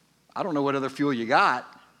 I don't know what other fuel you got.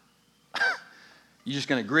 You're just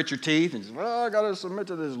going to grit your teeth and say, well, I got to submit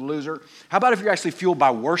to this loser. How about if you're actually fueled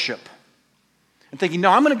by worship and thinking,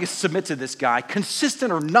 no, I'm going to submit to this guy,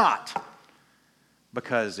 consistent or not,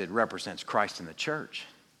 because it represents Christ in the church.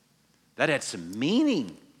 That adds some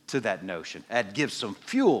meaning to that notion. That gives some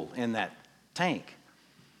fuel in that tank.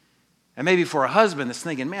 And maybe for a husband that's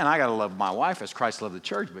thinking, man, I got to love my wife as Christ loved the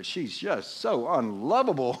church, but she's just so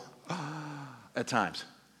unlovable at times.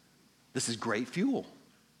 This is great fuel.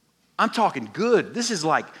 I'm talking good. This is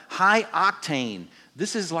like high octane.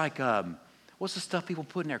 This is like, what's the stuff people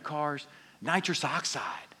put in their cars? Nitrous oxide.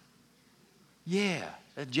 Yeah,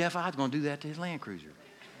 Jeff I's going to do that to his Land Cruiser.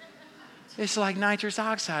 It's like nitrous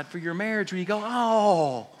oxide for your marriage when you go,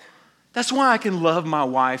 oh, that's why I can love my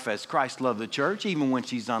wife as Christ loved the church, even when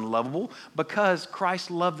she's unlovable, because Christ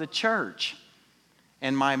loved the church.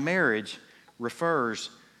 And my marriage refers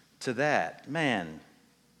to that, man,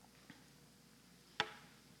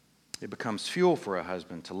 it becomes fuel for a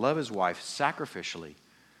husband to love his wife sacrificially,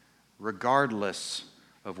 regardless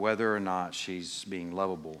of whether or not she's being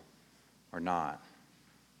lovable or not.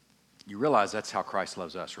 You realize that's how Christ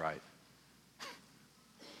loves us, right?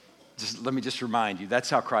 Let me just remind you, that's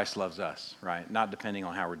how Christ loves us, right? Not depending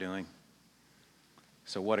on how we're doing.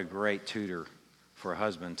 So what a great tutor for a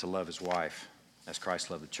husband to love his wife as Christ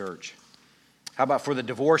loved the church. How about for the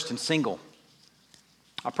divorced and single?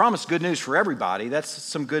 I promised good news for everybody. That's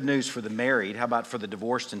some good news for the married. How about for the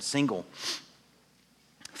divorced and single?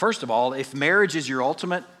 First of all, if marriage is your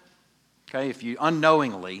ultimate, okay, if you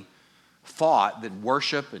unknowingly thought that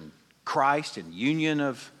worship and Christ and union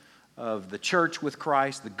of the church with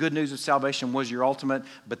Christ, the good news of salvation was your ultimate,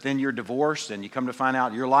 but then you're divorced and you come to find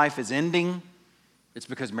out your life is ending, it's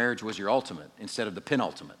because marriage was your ultimate instead of the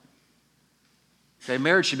penultimate. Okay,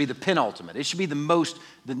 marriage should be the penultimate. It should be the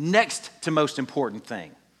next to most important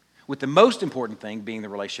thing, with the most important thing being the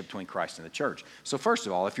relationship between Christ and the church. So first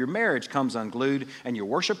of all, if your marriage comes unglued and your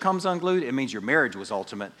worship comes unglued, it means your marriage was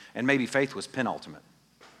ultimate and maybe faith was penultimate.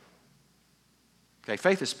 Okay,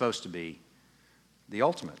 faith is supposed to be the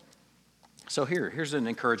ultimate. So here's an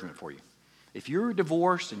encouragement for you. If you're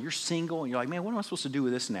divorced and you're single and you're like, man, what am I supposed to do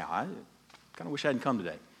with this now? I kind of wish I hadn't come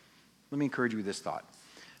today. Let me encourage you with this thought.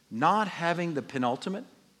 Not having the penultimate,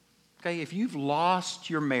 okay, if you've lost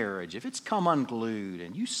your marriage, if it's come unglued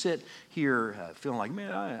and you sit here feeling like,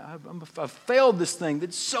 man, I've failed this thing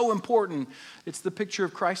that's so important. It's the picture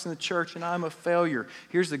of Christ in the church and I'm a failure.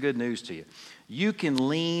 Here's the good news to you. You can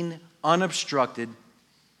lean unobstructed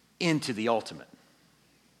into the ultimate.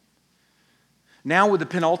 Now with the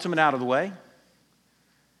penultimate out of the way,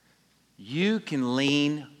 you can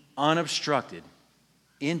lean unobstructed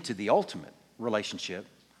into the ultimate relationship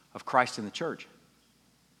of Christ and the church.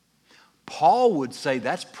 Paul would say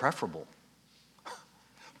that's preferable.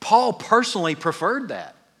 Paul personally preferred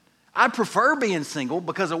that. I prefer being single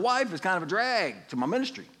because a wife is kind of a drag to my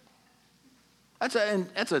ministry. That's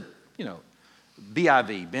a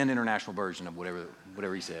BIV, Ben International Version of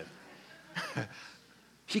whatever he said.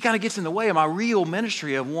 She kind of gets in the way of my real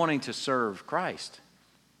ministry of wanting to serve Christ.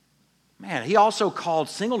 Man, he also called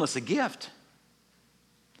singleness a gift.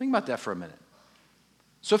 Think about that for a minute.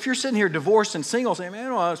 So if you're sitting here divorced and single saying,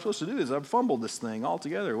 man, what I'm supposed to do is I've fumbled this thing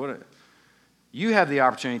altogether. You have the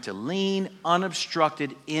opportunity to lean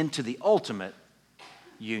unobstructed into the ultimate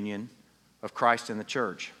union of Christ and the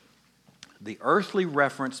church. The earthly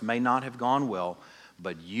reference may not have gone well,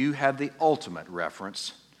 but you have the ultimate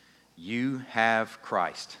reference. You have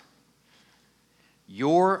Christ.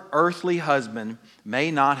 Your earthly husband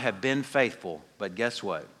may not have been faithful, but guess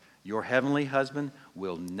what? Your heavenly husband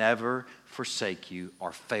will never forsake you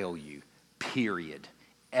or fail you, period,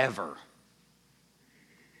 ever.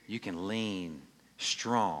 You can lean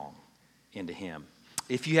strong into him.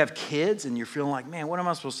 If you have kids and you're feeling like, man, what am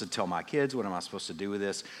I supposed to tell my kids? What am I supposed to do with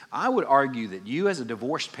this? I would argue that you as a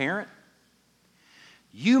divorced parent,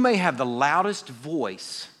 you may have the loudest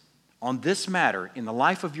voice on this matter in the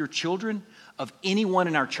life of your children of anyone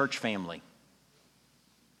in our church family.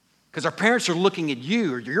 Because our parents are looking at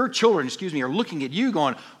you, or your children, are looking at you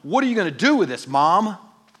going, what are you going to do with this, Mom?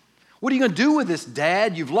 What are you going to do with this,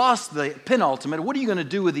 Dad? You've lost the penultimate. What are you going to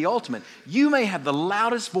do with the ultimate? You may have the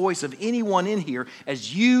loudest voice of anyone in here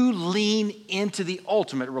as you lean into the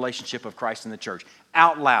ultimate relationship of Christ and the church,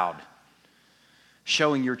 out loud,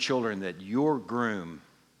 showing your children that your groom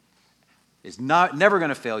is never going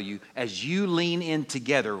to fail you as you lean in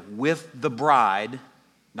together with the bride,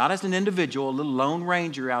 not as an individual, a little lone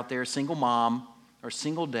ranger out there, single mom or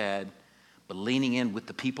single dad, but leaning in with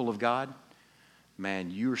the people of God.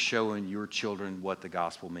 Man, you're showing your children what the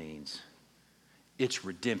gospel means. It's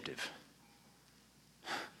redemptive.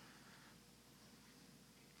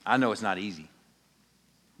 I know it's not easy,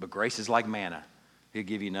 but grace is like manna. He'll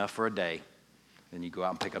give you enough for a day, then you go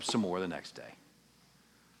out and pick up some more the next day.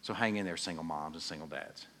 So hang in there, single moms and single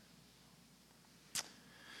dads.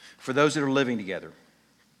 For those that are living together,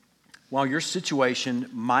 while your situation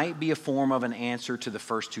might be a form of an answer to the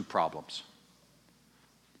first two problems,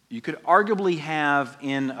 you could arguably have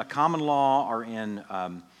in a common law or in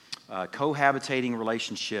a cohabitating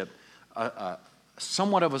relationship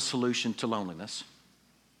somewhat of a solution to loneliness.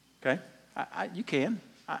 Okay? You can.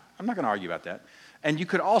 I'm not going to argue about that. And you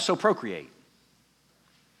could also procreate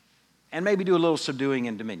and maybe do a little subduing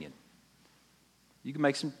and dominion. You can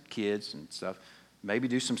make some kids and stuff, maybe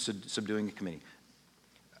do some subduing and committing.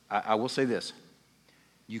 I will say this.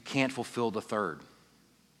 You can't fulfill the third.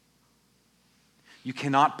 You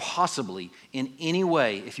cannot possibly, in any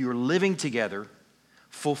way, if you're living together,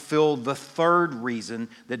 fulfill the third reason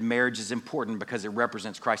that marriage is important, because it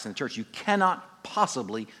represents Christ in the church. You cannot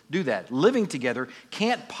possibly do that. Living together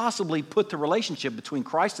can't possibly put the relationship between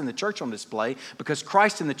Christ and the church on display, because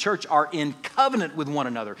Christ and the church are in covenant with one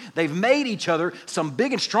another. They've made each other some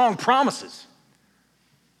big and strong promises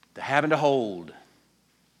to have and to hold.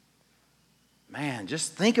 Man,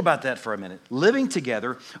 just think about that for a minute. Living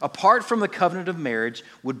together, apart from the covenant of marriage,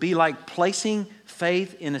 would be like placing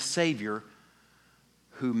faith in a Savior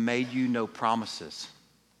who made you no promises.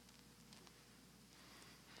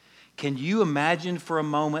 Can you imagine for a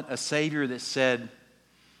moment a Savior that said,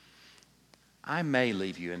 I may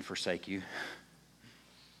leave you and forsake you.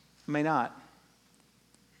 I may not.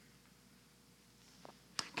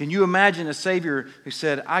 Can you imagine a Savior who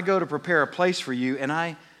said, I go to prepare a place for you, and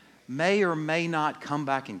I may or may not come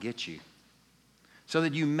back and get you, so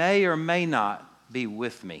that you may or may not be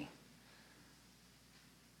with me?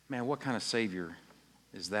 Man, what kind of Savior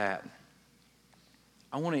is that?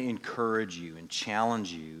 I want to encourage you and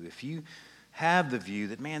challenge you. If you have the view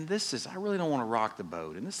that, man, I really don't want to rock the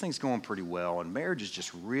boat, and this thing's going pretty well, and marriage is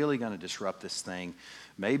just really going to disrupt this thing.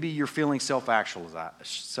 Maybe you're feeling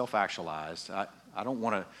self-actualized. I don't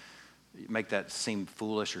want to make that seem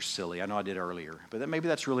foolish or silly. I know I did earlier, but maybe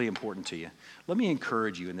that's really important to you. Let me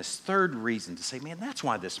encourage you in this third reason to say, man, that's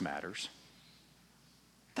why this matters.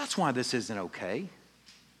 That's why this isn't okay.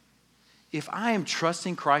 If I am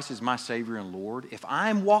trusting Christ as my Savior and Lord, if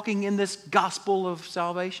I'm walking in this gospel of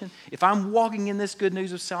salvation, if I'm walking in this good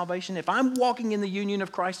news of salvation, if I'm walking in the union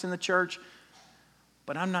of Christ in the church,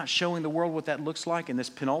 but I'm not showing the world what that looks like in this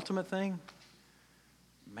penultimate thing,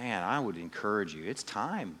 man, I would encourage you. It's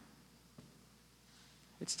time.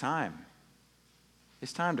 It's time.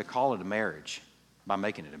 It's time to call it a marriage by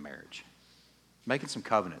making it a marriage. Making some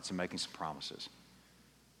covenants and making some promises.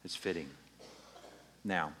 It's fitting.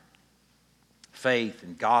 Now, faith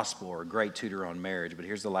and gospel are a great tutor on marriage, but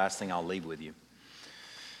here's the last thing I'll leave with you.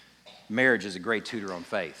 Marriage is a great tutor on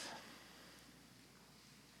faith.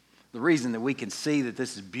 The reason that we can see that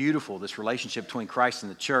this is beautiful, this relationship between Christ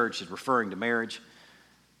and the church, is referring to marriage.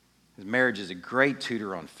 Because marriage is a great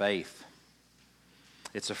tutor on faith.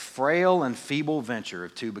 It's a frail and feeble venture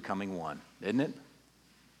of two becoming one, isn't it?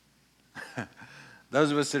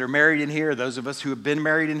 Those of us that are married in here, those of us who have been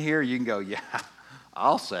married in here, you can go, yeah,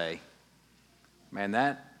 I'll say, man,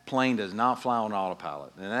 that plane does not fly on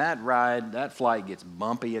autopilot. And that flight gets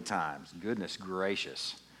bumpy at times. Goodness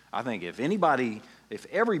gracious. I think if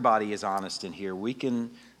everybody is honest in here, we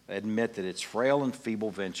can admit that it's frail and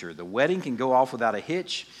feeble venture. The wedding can go off without a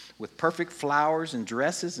hitch, with perfect flowers and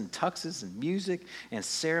dresses and tuxes and music and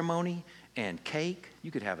ceremony and cake.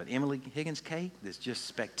 You could have an Emily Higgins cake that's just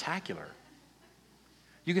spectacular.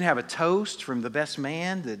 You can have a toast from the best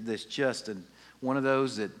man that's just one of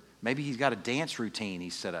those that maybe he's got a dance routine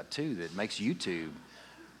he's set up too that makes YouTube.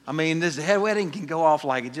 I mean, this wedding can go off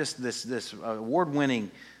like just this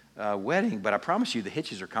award-winning wedding, but I promise you the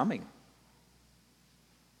hitches are coming.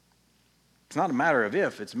 It's not a matter of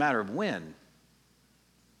if, it's a matter of when.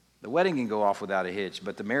 The wedding can go off without a hitch,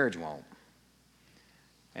 but the marriage won't.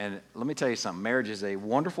 And let me tell you something. Marriage is a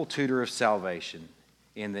wonderful tutor of salvation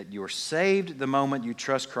in that you're saved the moment you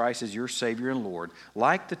trust Christ as your Savior and Lord.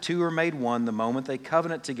 Like the two are made one the moment they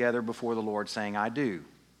covenant together before the Lord saying, I do.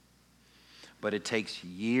 But it takes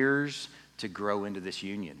years to grow into this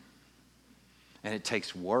union. And it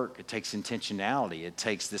takes work. It takes intentionality. It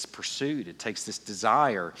takes this pursuit. It takes this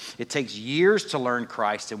desire. It takes years to learn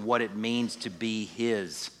Christ and what it means to be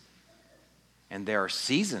His. And there are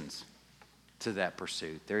seasons to that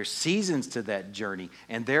pursuit. There are seasons to that journey.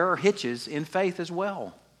 And there are hitches in faith as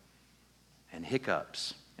well. And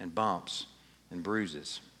hiccups and bumps and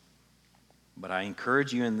bruises. But I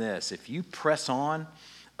encourage you in this. If you press on,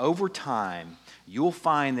 over time, you'll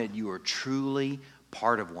find that you are truly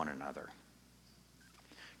part of one another.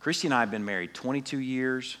 Christy and I have been married 22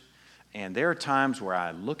 years, and there are times where I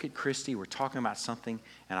look at Christy, we're talking about something,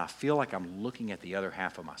 and I feel like I'm looking at the other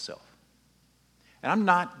half of myself. And I'm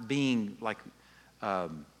not being like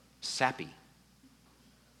sappy.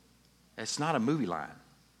 It's not a movie line.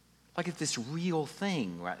 Like it's this real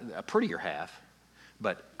thing, a prettier half,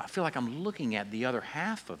 but I feel like I'm looking at the other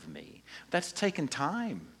half of me. That's taken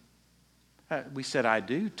time. We said I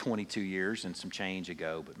do 22 years and some change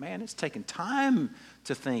ago, but man, it's taken time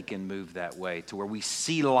to think and move that way to where we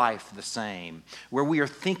see life the same, where we are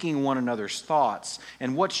thinking one another's thoughts.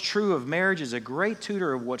 And what's true of marriage is a great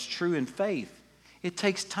tutor of what's true in faith. It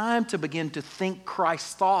takes time to begin to think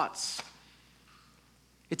Christ's thoughts.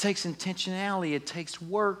 It takes intentionality, it takes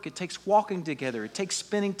work, it takes walking together, it takes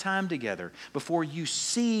spending time together before you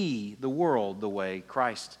see the world the way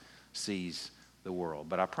Christ sees the world.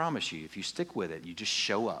 But I promise you, if you stick with it, you just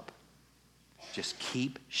show up. Just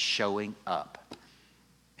keep showing up.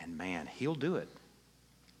 And man, He'll do it.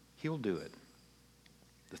 He'll do it.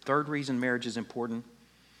 The third reason marriage is important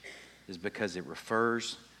is because it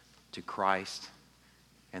refers to Christ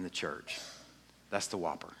and the church. That's the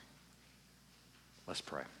whopper. Let's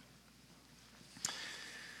pray.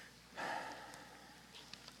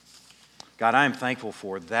 God, I am thankful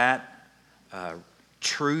for that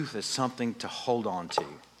truth as something to hold on to.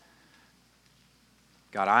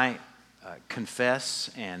 God, I confess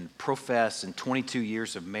and profess in 22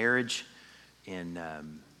 years of marriage, in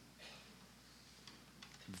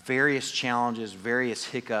various challenges, various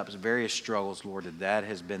hiccups, various struggles, Lord, that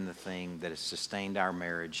has been the thing that has sustained our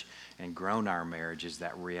marriage and grown our marriage, is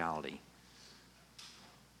that reality.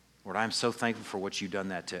 Lord, I'm so thankful for what you've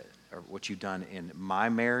done what you've done in my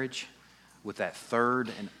marriage with that third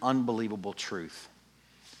and unbelievable truth.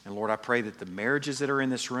 And Lord, I pray that the marriages that are in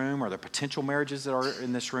this room, or the potential marriages that are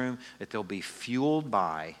in this room, that they'll be fueled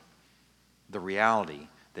by the reality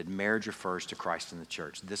that marriage refers to Christ and the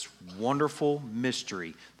church. This wonderful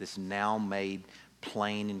mystery that's now made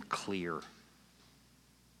plain and clear.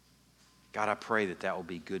 God, I pray that that will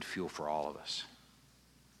be good fuel for all of us.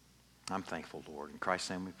 I'm thankful, Lord. In Christ's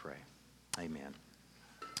name we pray. Amen.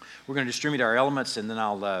 We're going to distribute our elements, and then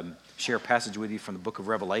I'll share a passage with you from the book of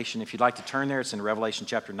Revelation. If you'd like to turn there, it's in Revelation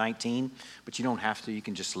chapter 19, but you don't have to. You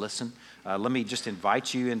can just listen. Let me just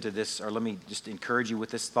invite you into this, or let me just encourage you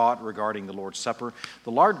with this thought regarding the Lord's Supper.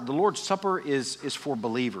 The Lord's Supper is for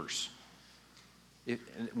believers.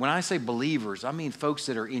 When I say believers, I mean folks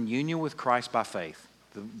that are in union with Christ by faith.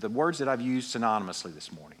 The words that I've used synonymously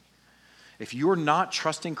this morning. If you're not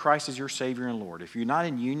trusting Christ as your Savior and Lord, if you're not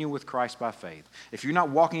in union with Christ by faith, if you're not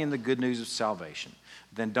walking in the good news of salvation,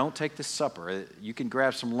 then don't take this supper. You can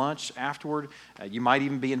grab some lunch afterward. You might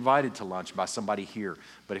even be invited to lunch by somebody here.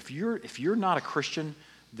 But if you're not a Christian,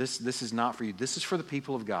 this is not for you. This is for the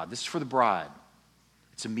people of God. This is for the bride.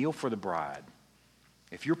 It's a meal for the bride.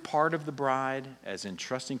 If you're part of the bride, as in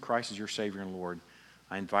trusting Christ as your Savior and Lord,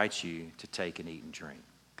 I invite you to take and eat and drink.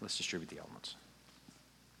 Let's distribute the elements.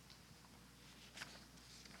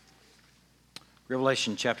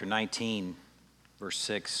 Revelation chapter 19, verse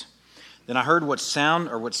 6. Then I heard what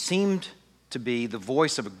seemed to be the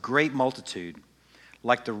voice of a great multitude,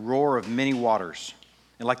 like the roar of many waters,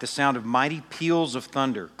 and like the sound of mighty peals of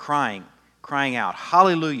thunder, crying out,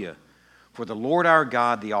 Hallelujah! For the Lord our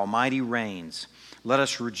God, the Almighty, reigns. Let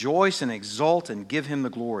us rejoice and exult and give Him the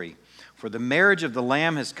glory. For the marriage of the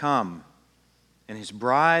Lamb has come, and His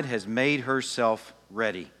bride has made herself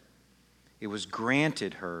ready. It was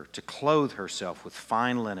granted her to clothe herself with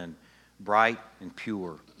fine linen, bright and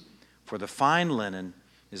pure. For the fine linen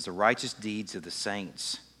is the righteous deeds of the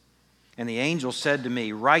saints. And the angel said to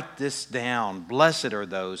me, Write this down. Blessed are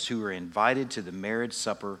those who are invited to the marriage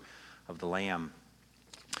supper of the Lamb.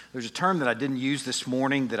 There's a term that I didn't use this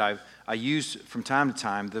morning that I use from time to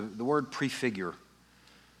time, the word prefigure.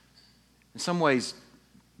 In some ways,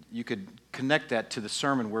 you could connect that to the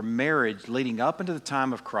sermon where marriage leading up into the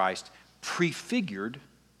time of Christ prefigured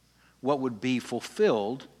what would be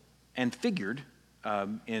fulfilled and figured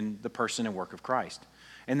in the person and work of Christ.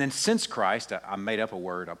 And then since Christ, I made up a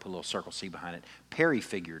word, I'll put a little circle C behind it,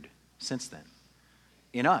 perifigured since then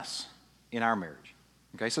in us, in our marriage.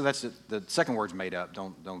 Okay, so that's the second word's made up.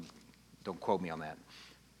 Don't quote me on that.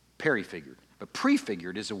 Perifigured. But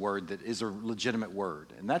prefigured is a word that is a legitimate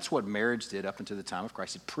word. And that's what marriage did up until the time of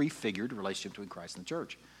Christ. It prefigured the relationship between Christ and the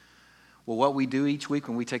church. Well, what we do each week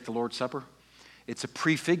when we take the Lord's Supper, it's a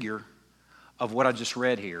prefigure of what I just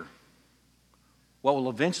read here. What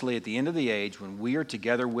will eventually, at the end of the age, when we are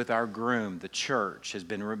together with our groom, the church has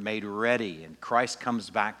been made ready, and Christ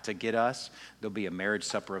comes back to get us, there'll be a marriage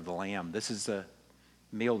supper of the Lamb. This is a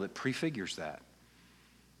meal that prefigures that.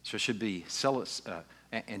 So it should be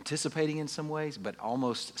anticipating in some ways, but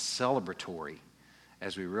almost celebratory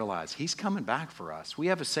as we realize He's coming back for us. We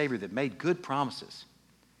have a Savior that made good promises.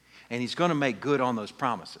 And He's going to make good on those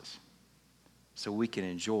promises so we can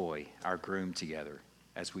enjoy our groom together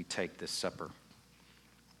as we take this supper.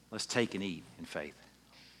 Let's take and eat in faith.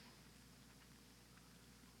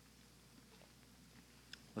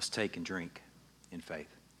 Let's take and drink in faith.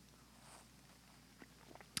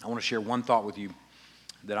 I want to share one thought with you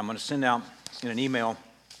that I'm going to send out in an email.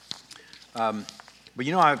 But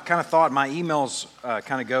you know, I kind of thought my emails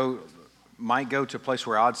might go to a place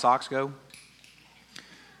where odd socks go.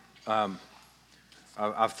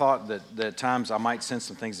 I've thought that at times I might send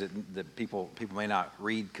some things that people may not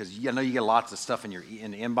read, because I know you get lots of stuff in the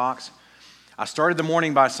inbox. I started the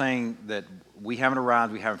morning by saying that we haven't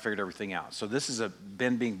arrived, we haven't figured everything out. So this is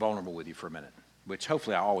Ben being vulnerable with you for a minute. which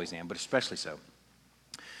hopefully I always am, but especially so.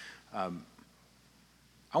 I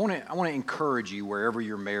want to encourage you wherever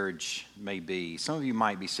your marriage may be. Some of you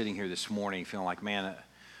might be sitting here this morning feeling like, man,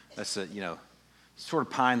 that's a, sort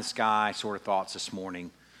of pie in the sky sort of thoughts this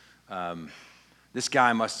morning. This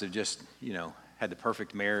guy must have just, had the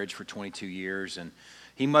perfect marriage for 22 years, and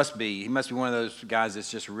he must be one of those guys that's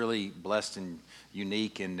just really blessed and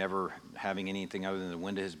unique and never having anything other than the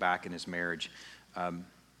wind at his back in his marriage. I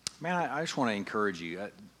just want to encourage you.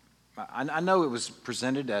 I know it was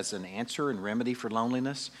presented as an answer and remedy for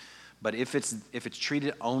loneliness, but if it's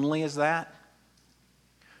treated only as that,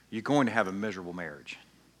 you're going to have a miserable marriage.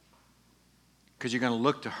 Because you're going to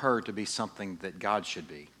look to her to be something that God should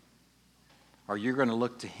be. Or you're going to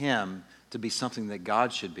look to him to be something that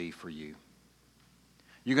God should be for you.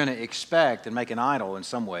 You're going to expect and make an idol in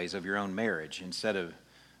some ways of your own marriage instead of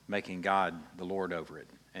making God the Lord over it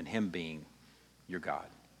and him being your God.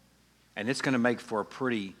 And it's going to make for a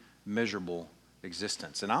pretty miserable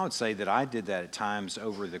existence. And I would say that I did that at times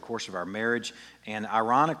over the course of our marriage. And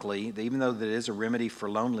ironically, even though that is a remedy for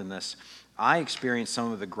loneliness, I experienced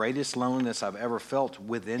some of the greatest loneliness I've ever felt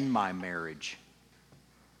within my marriage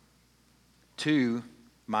to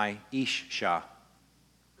my Isha.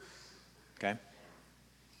 Okay?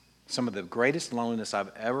 Some of the greatest loneliness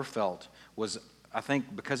I've ever felt was, I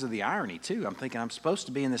think, because of the irony, too. I'm thinking I'm supposed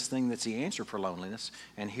to be in this thing that's the answer for loneliness,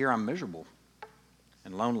 and here I'm miserable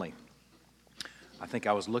and lonely. I think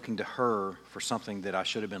I was looking to her for something that I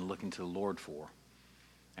should have been looking to the Lord for.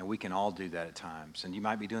 And we can all do that at times. And you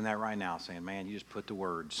might be doing that right now, saying, man, you just put to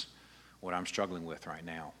words what I'm struggling with right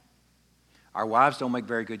now. Our wives don't make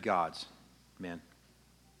very good gods, men.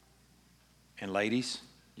 And ladies,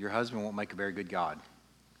 your husband won't make a very good God.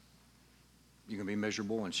 You're going to be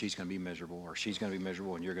miserable, and she's going to be miserable, or she's going to be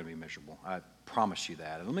miserable, and you're going to be miserable. I promise you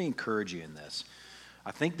that. And let me encourage you in this.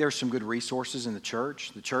 I think there's some good resources in the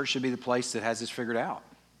church. The church should be the place that has this figured out.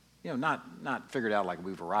 Not figured out like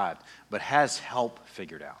we've arrived, but has help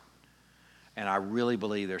figured out. And I really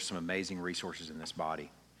believe there's some amazing resources in this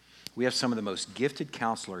body. We have some of the most gifted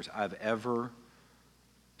counselors I've ever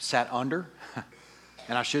sat under.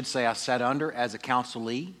 And I should say I sat under as a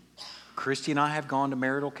counselee. Christy and I have gone to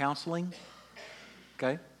marital counseling,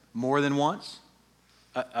 okay, more than once,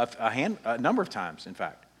 a number of times, in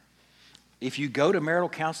fact. If you go to marital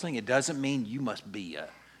counseling, it doesn't mean you must be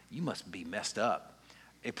messed up.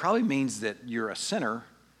 It probably means that you're a sinner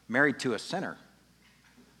married to a sinner,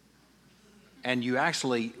 and you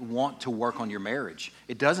actually want to work on your marriage.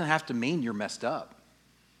 It doesn't have to mean you're messed up.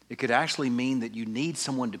 It could actually mean that you need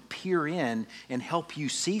someone to peer in and help you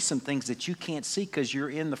see some things that you can't see because you're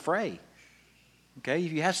in the fray. Okay?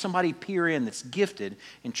 If you have somebody peer in that's gifted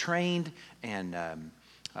and trained and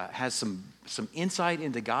has some insight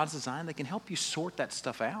into God's design, they can help you sort that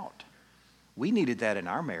stuff out. We needed that in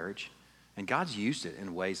our marriage, and God's used it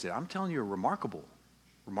in ways that I'm telling you are remarkable.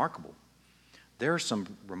 Remarkable. There are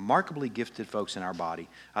some remarkably gifted folks in our body.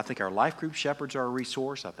 I think our life group shepherds are a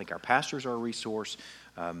resource. I think our pastors are a resource.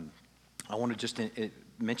 I want to just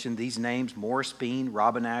mention these names: Morris Bean,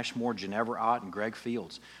 Robin Ashmore, Ginevra Ott, and Greg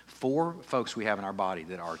Fields. 4 folks we have in our body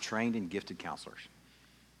that are trained and gifted counselors.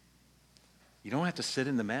 You don't have to sit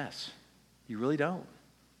in the mess. You really don't.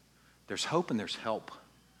 There's hope and there's help.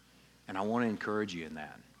 And I want to encourage you in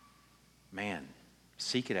that. Man,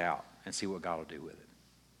 seek it out and see what God will do with it.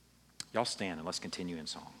 Y'all stand and let's continue in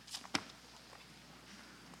song.